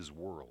into his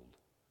world.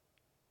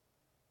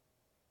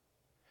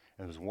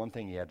 And there was one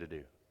thing he had to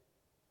do.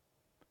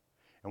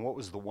 And what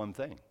was the one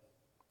thing?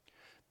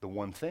 The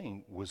one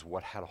thing was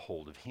what had a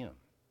hold of him.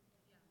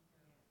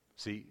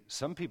 See,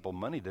 some people,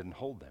 money didn't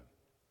hold them,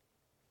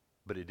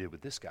 but it did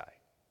with this guy,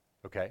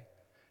 okay?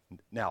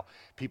 Now,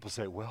 people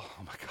say, well,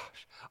 oh my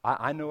gosh,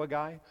 I know a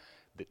guy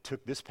that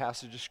took this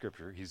passage of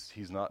Scripture.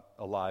 He's not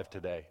alive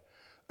today,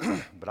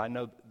 but I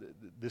know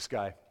this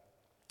guy,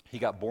 he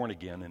got born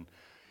again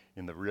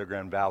in the Rio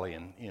Grande Valley,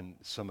 and in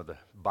some of the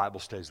Bible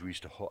studies we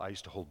used to hold. I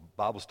used to hold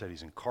Bible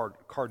studies in car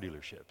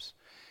dealerships.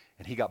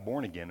 And he got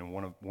born again in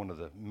one of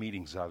the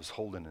meetings I was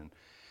holding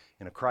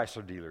in a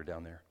Chrysler dealer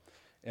down there.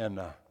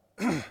 And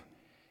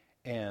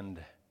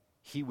and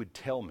he would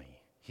tell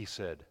me, he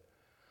said,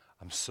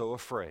 I'm so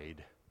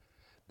afraid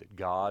that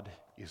God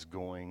is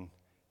going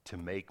to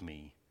make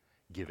me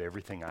give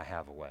everything I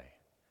have away,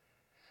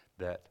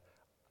 that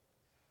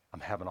I'm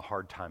having a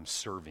hard time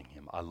serving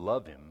him. I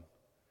love him,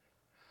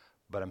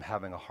 but I'm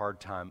having a hard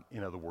time,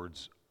 in other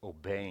words,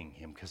 obeying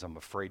him, because I'm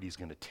afraid he's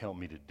going to tell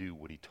me to do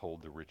what he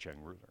told the rich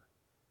young ruler.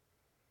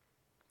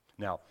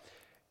 Now,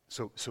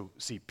 so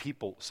see,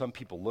 some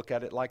people look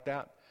at it like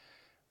that,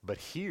 but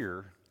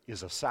here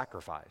is a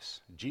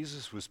sacrifice.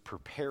 Jesus was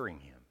preparing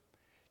him.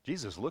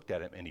 Jesus looked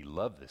at him and he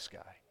loved this guy.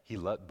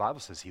 The Bible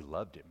says he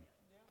loved him.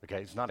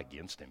 Okay, it's not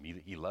against him.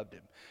 He loved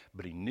him,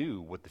 but he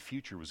knew what the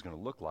future was going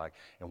to look like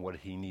and what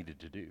he needed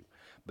to do.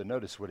 But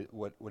notice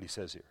what he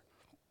says here.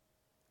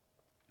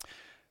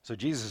 So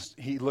Jesus,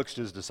 he looks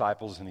to his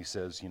disciples and he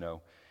says,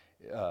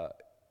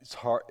 it's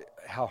hard,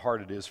 how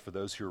hard it is for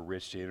those who are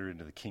rich to enter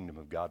into the kingdom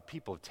of God.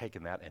 People have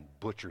taken that and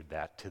butchered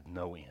that to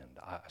no end.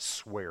 I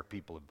swear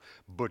people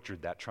have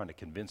butchered that, trying to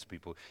convince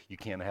people you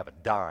can't have a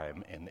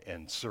dime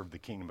and serve the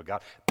kingdom of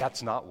God.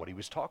 That's not what he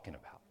was talking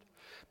about.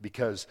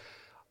 Because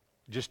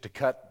just to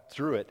cut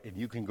through it, and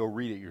you can go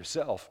read it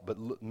yourself, but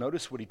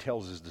notice what he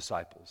tells his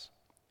disciples.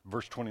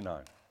 Verse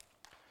 29.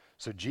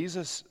 So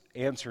Jesus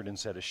answered and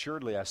said,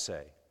 assuredly I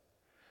say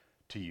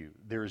to you,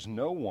 there is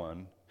no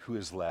one who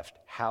has left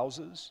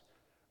houses,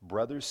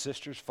 brothers,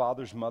 sisters,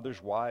 fathers,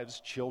 mothers, wives,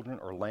 children,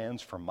 or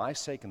lands for my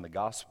sake in the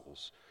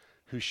Gospels,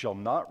 who shall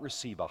not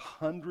receive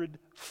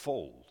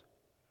 100-fold.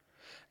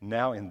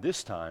 Now in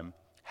this time,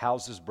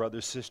 houses,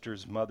 brothers,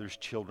 sisters, mothers,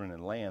 children,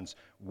 and lands,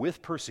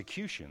 with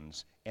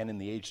persecutions, and in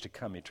the age to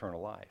come, eternal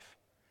life.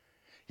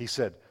 He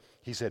said,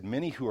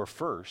 many who are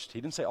first, he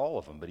didn't say all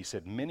of them, but he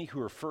said, many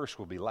who are first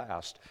will be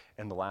last,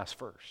 and the last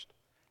first.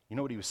 You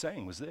know what he was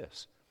saying was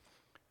this,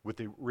 with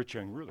the rich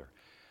young ruler.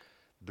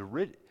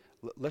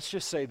 Let's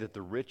just say that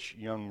the rich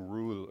young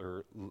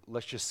ruler,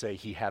 let's just say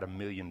he had $1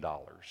 million,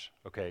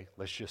 okay?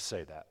 Let's just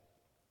say that.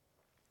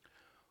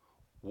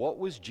 What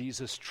was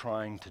Jesus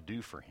trying to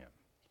do for him?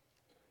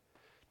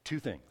 Two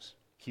things.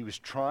 He was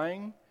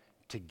trying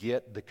to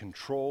get the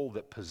control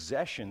that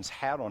possessions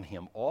had on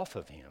him off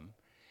of him,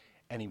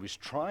 and he was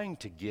trying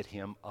to get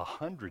him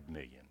 100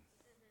 million.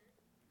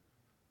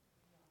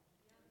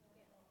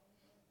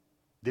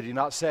 Did he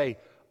not say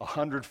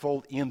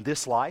 100-fold in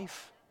this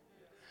life?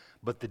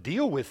 But the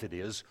deal with it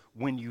is,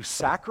 when you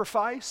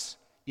sacrifice,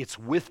 it's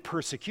with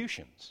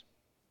persecutions.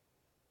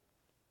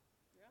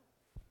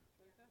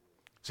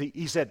 See,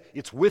 he said,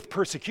 it's with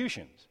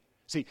persecutions.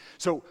 See,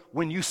 so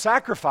when you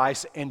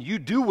sacrifice and you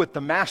do what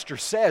the Master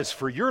says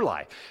for your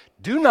life,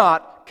 do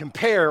not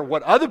compare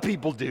what other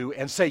people do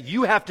and say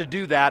you have to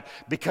do that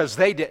because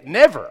they did.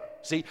 Never.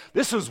 See,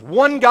 this was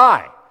one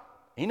guy.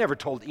 He never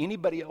told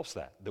anybody else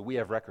that we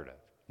have record of.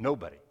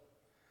 Nobody.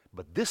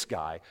 But this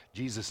guy,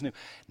 Jesus knew.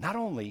 Not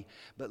only,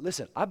 but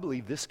listen, I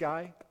believe this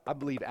guy,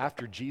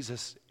 after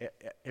Jesus,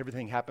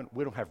 everything happened,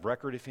 we don't have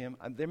record of him.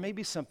 There may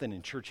be something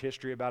in church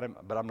history about him,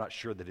 but I'm not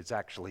sure that it's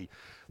actually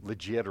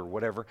legit or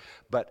whatever.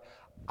 But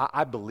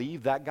I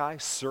believe that guy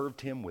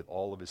served him with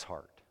all of his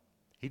heart.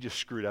 He just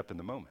screwed up in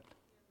the moment.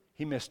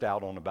 He missed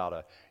out on about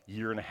a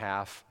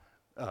 1.5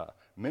 year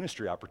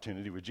ministry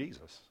opportunity with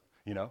Jesus,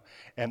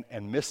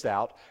 and missed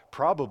out,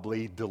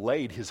 probably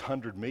delayed his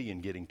 100 million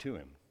getting to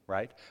him.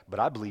 Right? But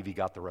I believe he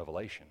got the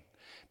revelation,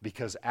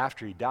 because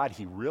after he died,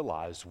 he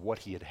realized what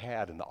he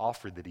had and the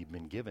offer that he'd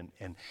been given,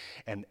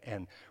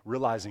 and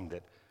realizing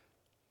that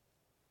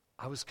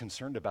I was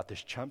concerned about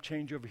this chump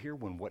change over here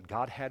when what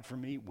God had for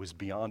me was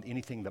beyond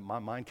anything that my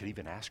mind could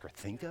even ask or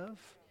think of.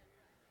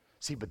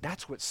 See, but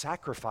that's what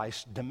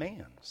sacrifice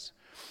demands.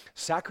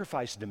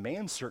 Sacrifice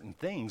demands certain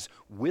things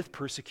with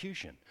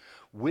persecution,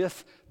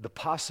 with the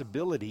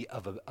possibility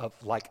of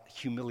like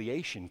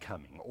humiliation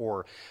coming,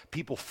 or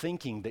people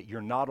thinking that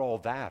you're not all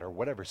that or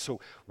whatever. So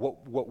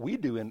what we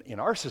do in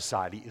our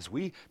society is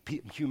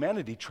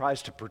humanity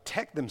tries to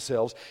protect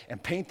themselves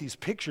and paint these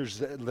pictures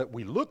that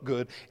we look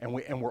good and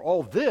we're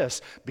all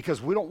this,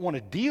 because we don't want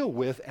to deal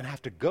with and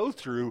have to go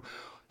through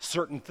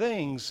certain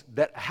things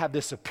that have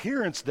this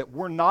appearance that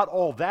we're not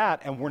all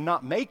that, and we're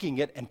not making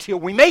it until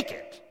we make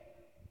it.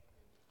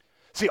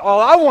 See, all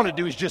I want to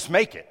do is just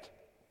make it.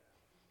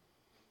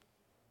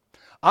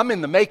 I'm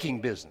in the making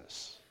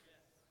business.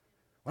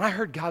 When I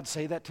heard God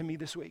say that to me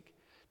this week,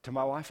 to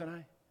my wife and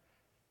I,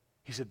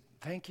 he said,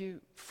 thank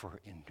you for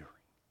enduring.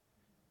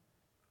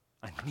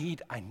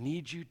 I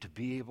need you to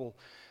be able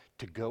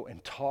to go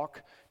and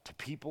talk to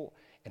people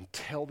and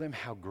tell them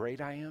how great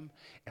I am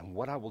and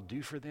what I will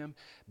do for them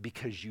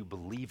because you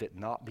believe it,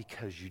 not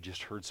because you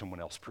just heard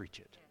someone else preach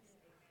it.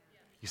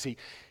 You see,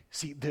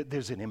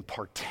 there's an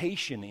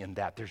impartation in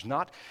that.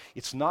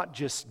 It's not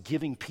just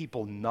giving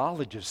people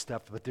knowledge of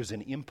stuff, but there's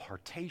an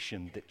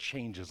impartation that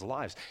changes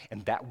lives.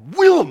 And that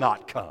will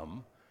not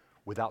come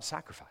without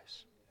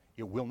sacrifice.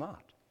 It will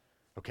not.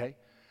 Okay?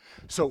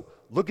 So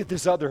look at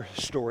this other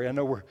story. I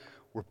know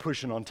we're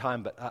pushing on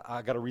time, but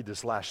I got to read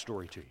this last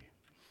story to you.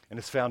 And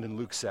it's found in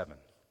Luke 7.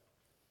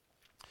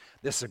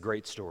 This is a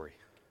great story.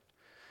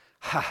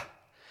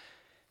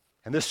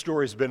 And this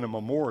story has been a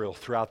memorial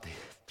throughout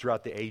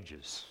the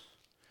ages.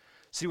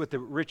 See what the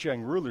rich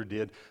young ruler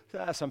did?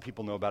 Some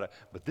people know about it,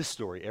 but this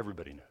story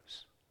everybody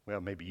knows. Well,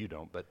 maybe you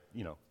don't, but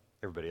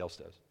everybody else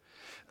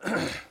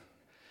does.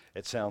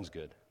 It sounds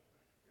good.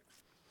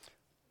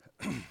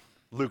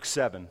 Luke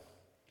 7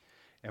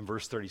 and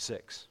verse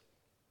 36.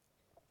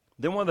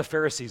 Then one of the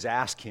Pharisees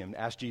asked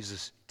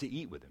Jesus to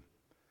eat with him.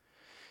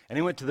 And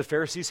he went to the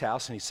Pharisee's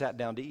house and he sat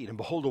down to eat. And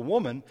behold, a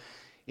woman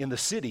in the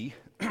city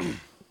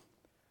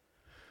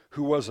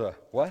who was a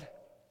what?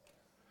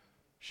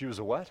 She was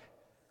a what?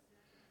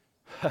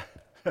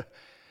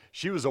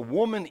 She was a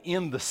woman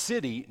in the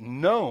city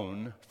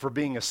known for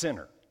being a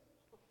sinner.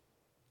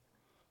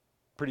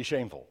 Pretty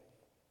shameful,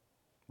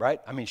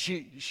 right? I mean,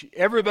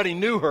 everybody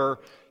knew her.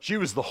 She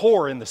was the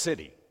whore in the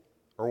city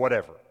or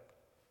whatever.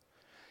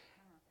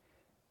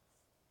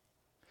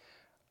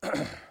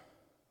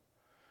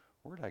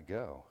 Where'd I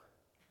go?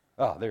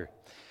 Oh, there.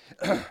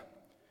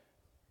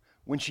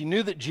 When she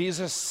knew that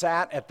Jesus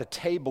sat at the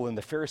table in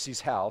the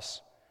Pharisee's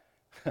house,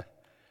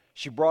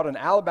 she brought an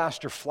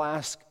alabaster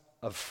flask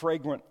of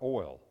fragrant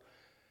oil.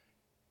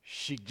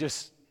 She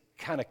just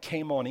kind of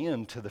came on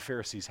into the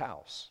Pharisee's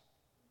house.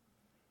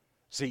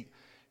 See,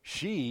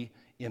 she,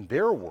 in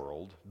their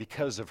world,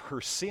 because of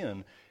her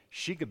sin,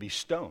 she could be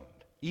stoned,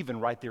 even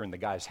right there in the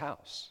guy's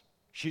house.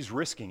 She's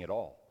risking it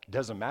all. It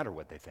doesn't matter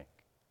what they think.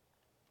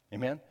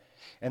 Amen?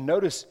 And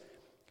notice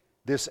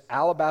this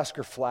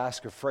alabaster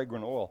flask of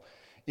fragrant oil.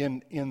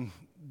 In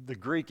the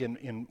Greek,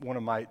 in one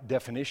of my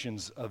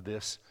definitions of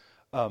this,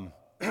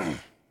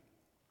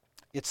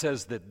 it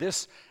says that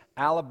this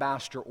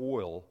alabaster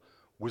oil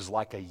was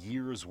like a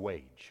year's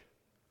wage.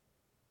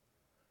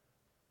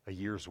 A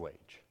year's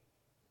wage.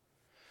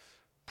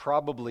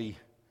 Probably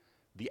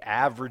the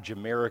average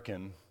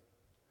American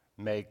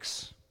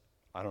makes,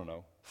 I don't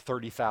know,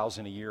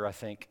 $30,000 a year, I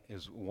think,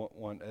 is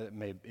one.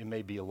 It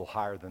may be a little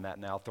higher than that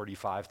now,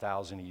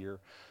 $35,000 a year,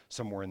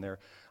 somewhere in there.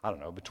 I don't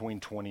know, between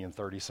 20 and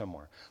 30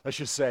 somewhere. Let's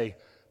just say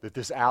that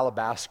this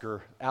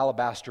alabaster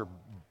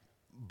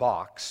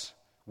box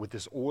with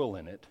this oil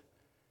in it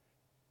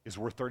is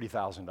worth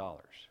 $30,000.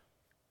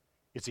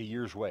 It's a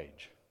year's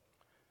wage.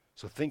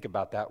 So think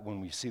about that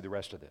when we see the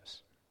rest of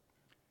this.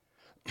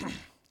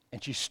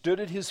 And she stood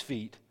at his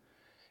feet,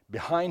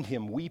 behind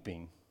him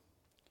weeping,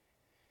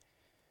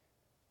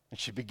 and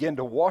she began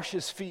to wash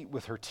his feet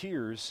with her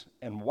tears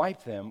and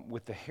wipe them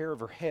with the hair of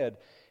her head,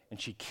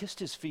 and she kissed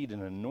his feet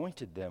and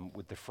anointed them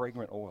with the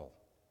fragrant oil.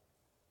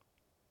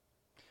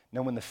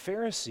 Now when the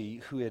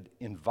Pharisee who had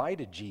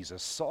invited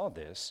Jesus saw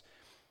this,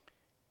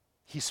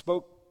 he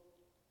spoke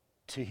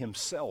to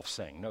himself,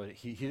 saying, no,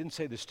 he didn't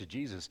say this to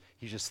Jesus,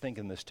 he's just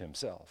thinking this to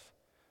himself.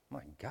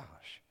 My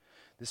gosh,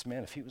 this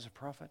man, if he was a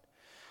prophet,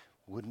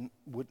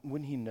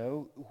 wouldn't he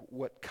know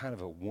what kind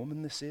of a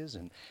woman this is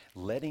and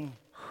letting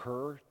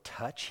her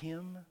touch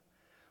him?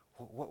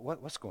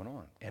 What's going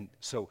on? And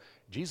so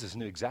Jesus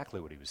knew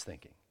exactly what he was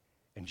thinking.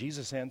 And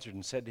Jesus answered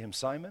and said to him,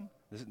 Simon,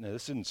 this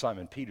isn't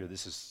Simon Peter,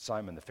 this is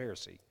Simon the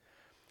Pharisee.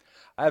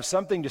 I have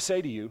something to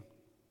say to you.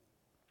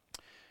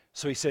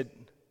 So he said,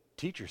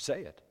 Teacher,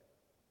 say it.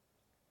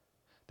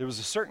 There was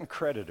a certain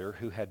creditor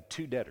who had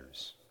two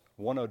debtors.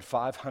 One owed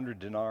 500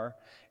 denarii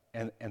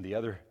and the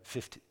other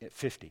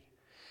 50.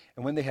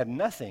 And when they had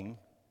nothing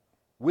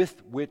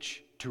with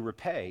which to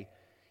repay,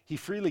 he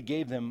freely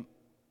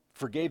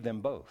forgave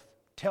them both.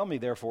 Tell me,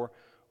 therefore,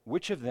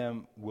 which of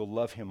them will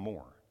love him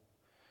more?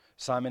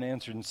 Simon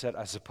answered and said,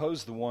 I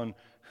suppose the one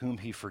whom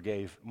he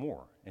forgave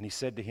more. And he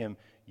said to him,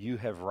 You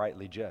have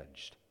rightly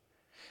judged.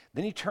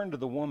 Then he turned to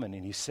the woman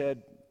and he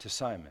said to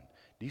Simon,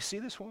 Do you see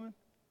this woman?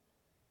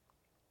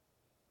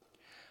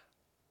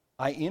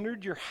 I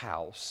entered your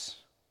house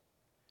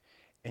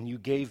and you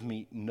gave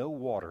me no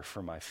water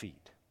for my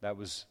feet. That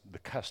was the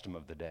custom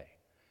of the day,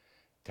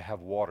 to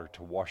have water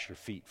to wash your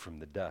feet from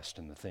the dust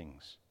and the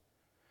things.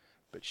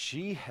 But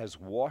she has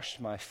washed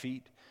my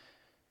feet.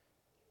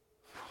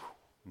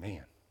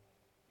 Man,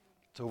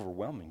 it's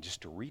overwhelming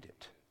just to read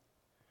it.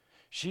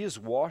 She has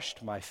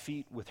washed my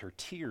feet with her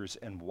tears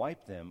and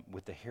wiped them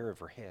with the hair of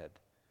her head.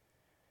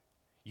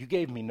 You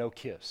gave me no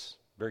kiss.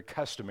 Very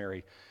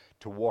customary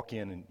to walk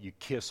in and you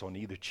kiss on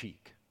either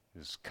cheek.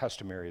 It's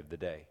customary of the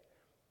day.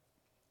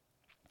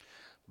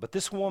 But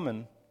this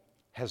woman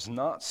has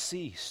not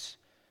ceased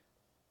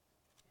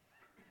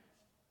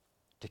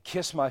to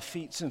kiss my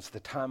feet since the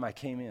time I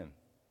came in.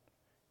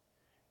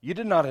 You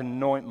did not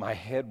anoint my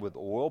head with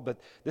oil, but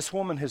this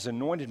woman has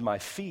anointed my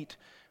feet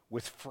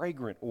with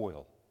fragrant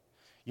oil.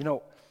 You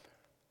know,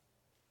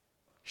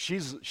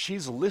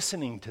 she's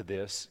listening to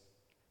this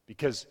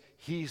because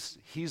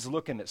he's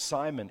looking at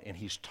Simon and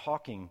he's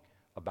talking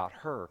about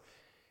her.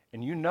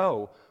 And you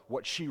know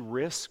what she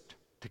risked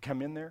to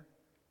come in there?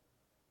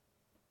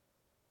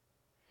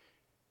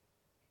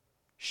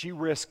 She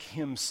risked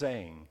him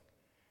saying,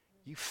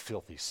 "You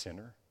filthy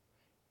sinner,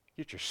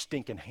 get your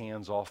stinking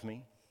hands off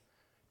me.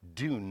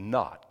 Do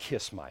not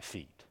kiss my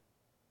feet.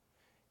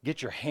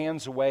 Get your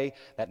hands away,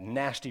 that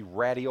nasty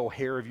ratty old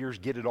hair of yours,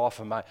 get it off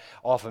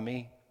of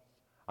me."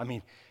 I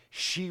mean,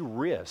 she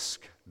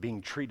risked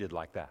being treated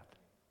like that.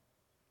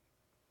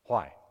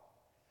 Why?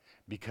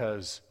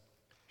 Because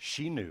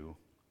she knew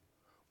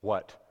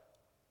what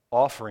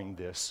offering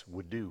this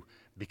would do.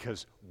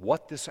 Because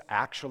what this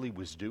actually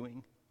was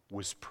doing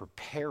was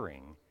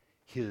preparing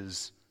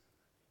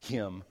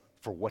him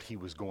for what he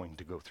was going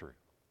to go through.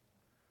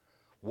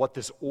 What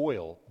this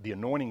oil, the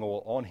anointing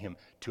oil on him,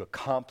 to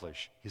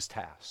accomplish his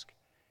task.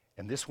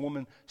 And this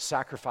woman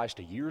sacrificed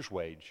a year's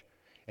wage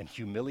and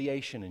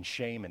humiliation and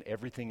shame and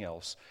everything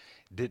else.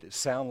 Did it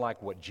sound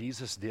like what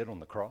Jesus did on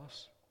the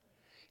cross?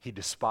 He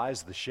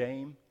despised the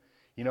shame,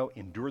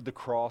 endured the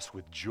cross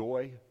with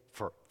joy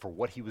for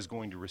what he was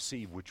going to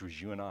receive, which was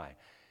you and I,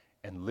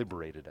 and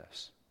liberated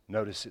us.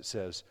 Notice it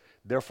says,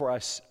 "Therefore I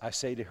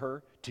say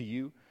to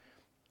you,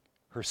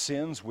 her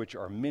sins, which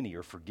are many,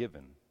 are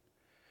forgiven.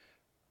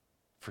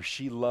 For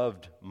she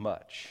loved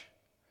much.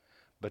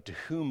 But to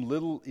whom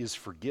little is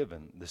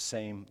forgiven, the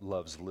same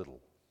loves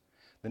little."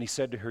 Then he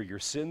said to her, "Your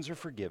sins are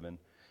forgiven."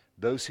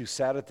 Those who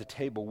sat at the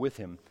table with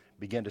him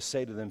began to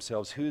say to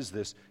themselves, "Who is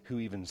this who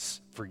even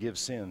forgives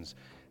sins?"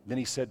 Then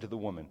he said to the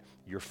woman,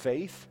 Your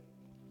faith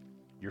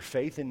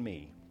in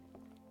me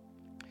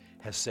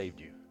has saved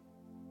you.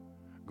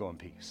 Go in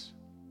peace."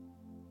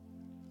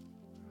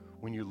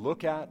 When you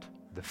look at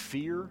the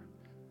fear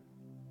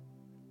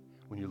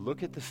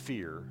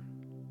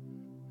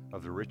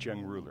of the rich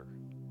young ruler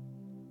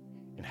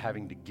in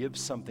having to give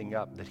something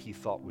up that he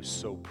thought was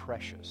so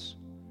precious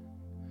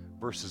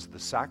versus the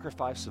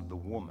sacrifice of the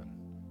woman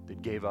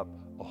that gave up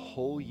a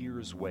whole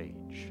year's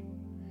wage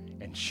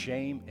and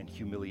shame and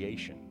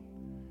humiliation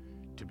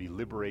to be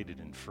liberated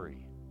and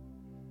free.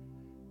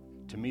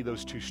 To me,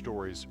 those two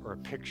stories are a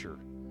picture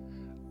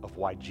of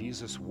why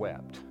Jesus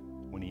wept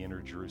when he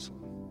entered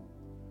Jerusalem.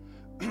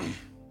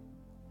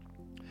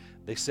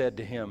 They said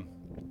to him,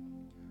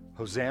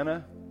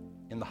 "Hosanna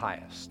in the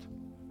highest.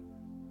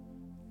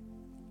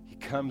 He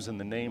comes in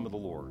the name of the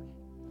Lord."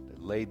 They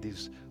laid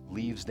these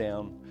leaves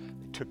down.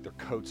 They took their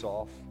coats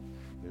off.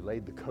 They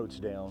laid the coats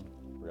down.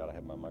 Forgot I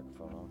had my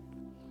microphone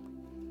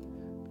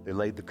on. They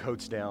laid the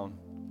coats down,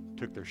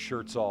 took their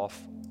shirts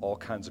off, all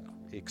kinds of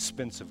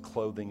expensive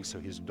clothing so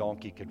his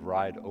donkey could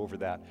ride over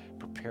that,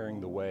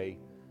 preparing the way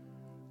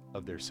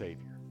of their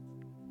Savior.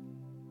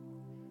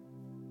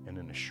 And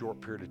in a short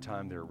period of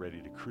time, they were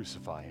ready to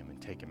crucify him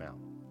and take him out.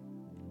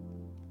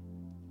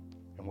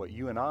 And what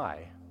you and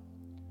I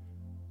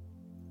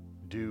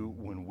do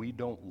when we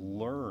don't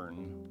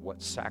learn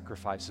what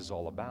sacrifice is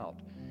all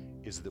about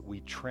is that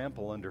we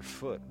trample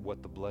underfoot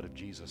what the blood of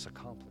Jesus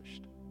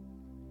accomplished.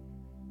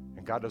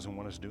 And God doesn't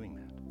want us doing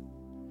that.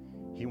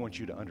 He wants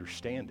you to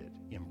understand it,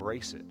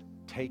 embrace it,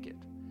 take it,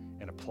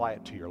 and apply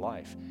it to your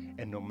life.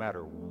 And no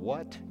matter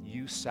what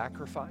you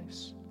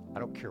sacrifice, I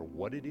don't care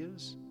what it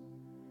is,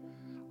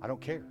 I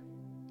don't care.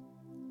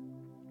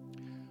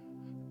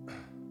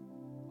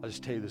 I'll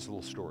just tell you this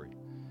little story,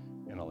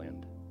 and I'll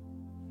end.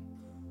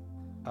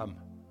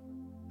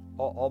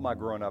 All my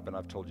growing up, and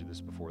I've told you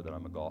this before, that I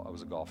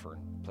was a golfer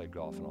and played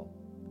golf and all.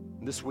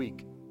 And this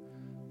week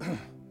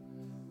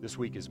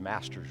is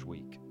Masters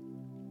Week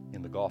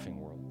in the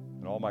golfing world.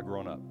 And all my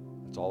growing up,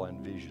 it's all I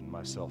envisioned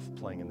myself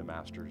playing in the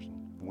Masters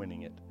and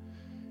winning it.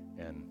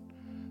 And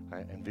I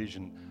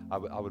envisioned, I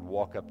would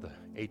walk up the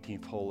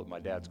 18th hole at my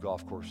dad's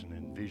golf course and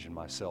envision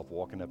myself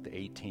walking up the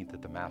 18th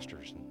at the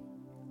Masters and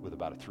with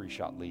about a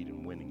 3-shot lead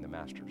and winning the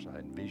Masters. I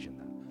envisioned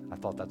that. I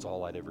thought that's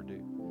all I'd ever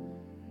do.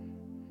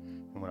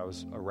 And when I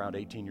was around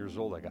 18 years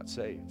old, I got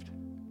saved.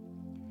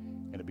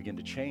 And it began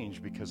to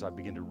change because I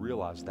began to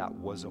realize that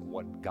wasn't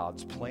what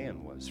God's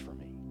plan was for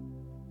me.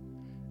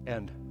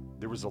 And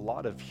there was a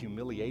lot of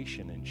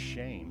humiliation and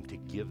shame to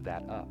give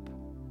that up.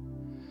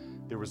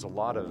 There was a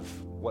lot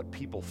of what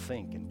people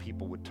think, and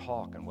people would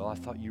talk, and, well, I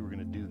thought you were going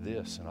to do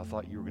this, and I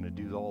thought you were going to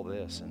do all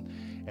this.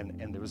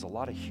 And there was a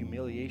lot of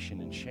humiliation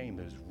and shame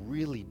that was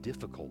really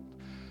difficult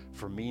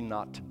for me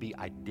not to be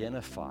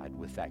identified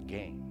with that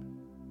game.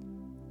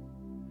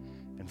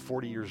 And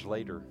 40 years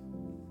later,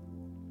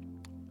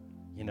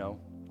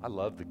 I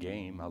love the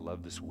game. I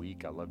love this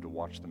week. I love to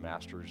watch the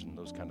Masters and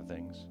those kind of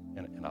things.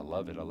 And I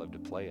love it. I love to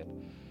play it.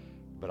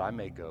 But I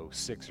may go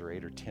 6 or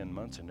 8 or 10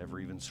 months and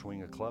never even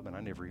swing a club, and I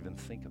never even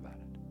think about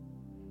it.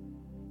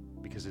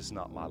 Because it's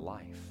not my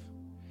life.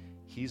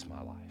 He's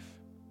my life.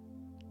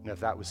 And if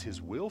that was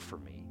his will for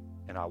me,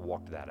 and I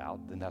walked that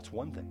out, then that's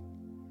one thing.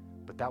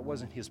 But that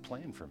wasn't his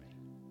plan for me.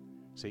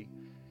 See?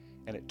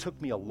 And it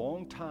took me a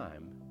long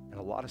time and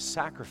a lot of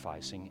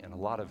sacrificing and a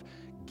lot of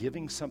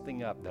giving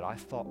something up that I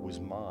thought was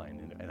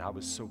mine, and I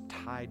was so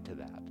tied to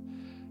that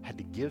had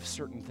to give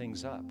certain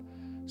things up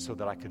so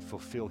that I could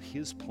fulfill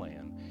His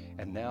plan.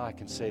 And now I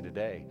can say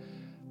today,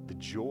 the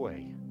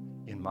joy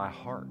in my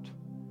heart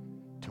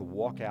to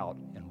walk out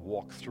and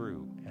walk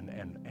through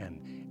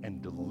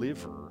and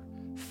deliver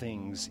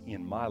things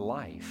in my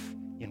life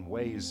in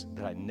ways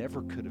that I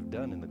never could have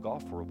done in the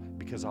golf world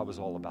because I was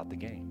all about the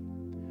game.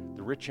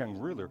 The rich young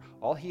ruler,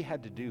 all he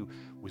had to do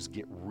was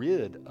get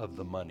rid of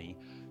the money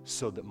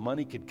so that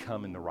money could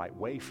come in the right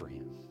way for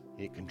him.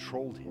 It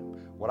controlled him.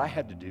 What I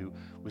had to do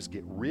was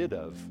get rid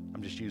of,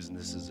 I'm just using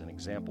this as an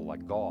example,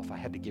 like golf. I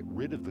had to get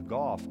rid of the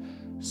golf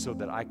so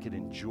that I can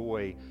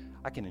enjoy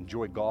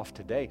golf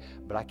today,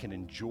 but I can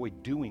enjoy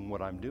doing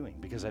what I'm doing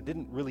because I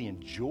didn't really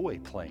enjoy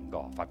playing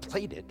golf. I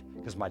played it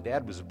because my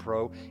dad was a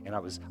pro and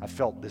I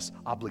felt this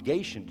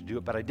obligation to do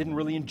it, but I didn't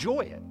really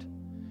enjoy it.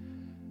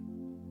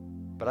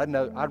 But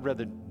I'd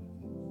rather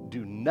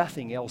do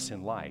nothing else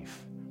in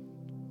life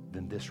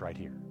than this right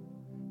here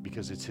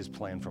because it's His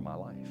plan for my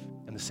life.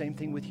 And the same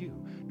thing with you.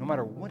 No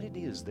matter what it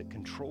is that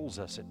controls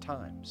us at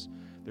times,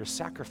 there's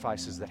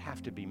sacrifices that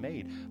have to be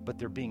made, but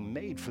they're being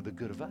made for the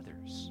good of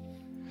others.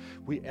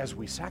 As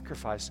we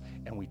sacrifice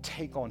and we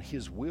take on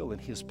His will and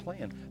His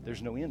plan,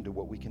 there's no end to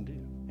what we can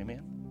do.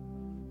 Amen?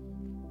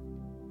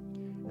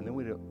 And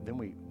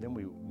then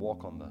we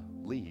walk on the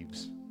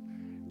leaves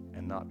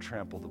and not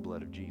trample the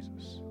blood of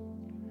Jesus.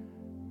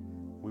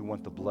 We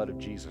want the blood of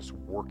Jesus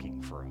working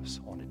for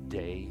us on a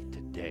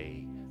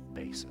day-to-day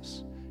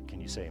basis. Can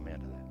you say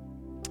amen to that?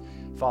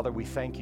 Father, we thank you.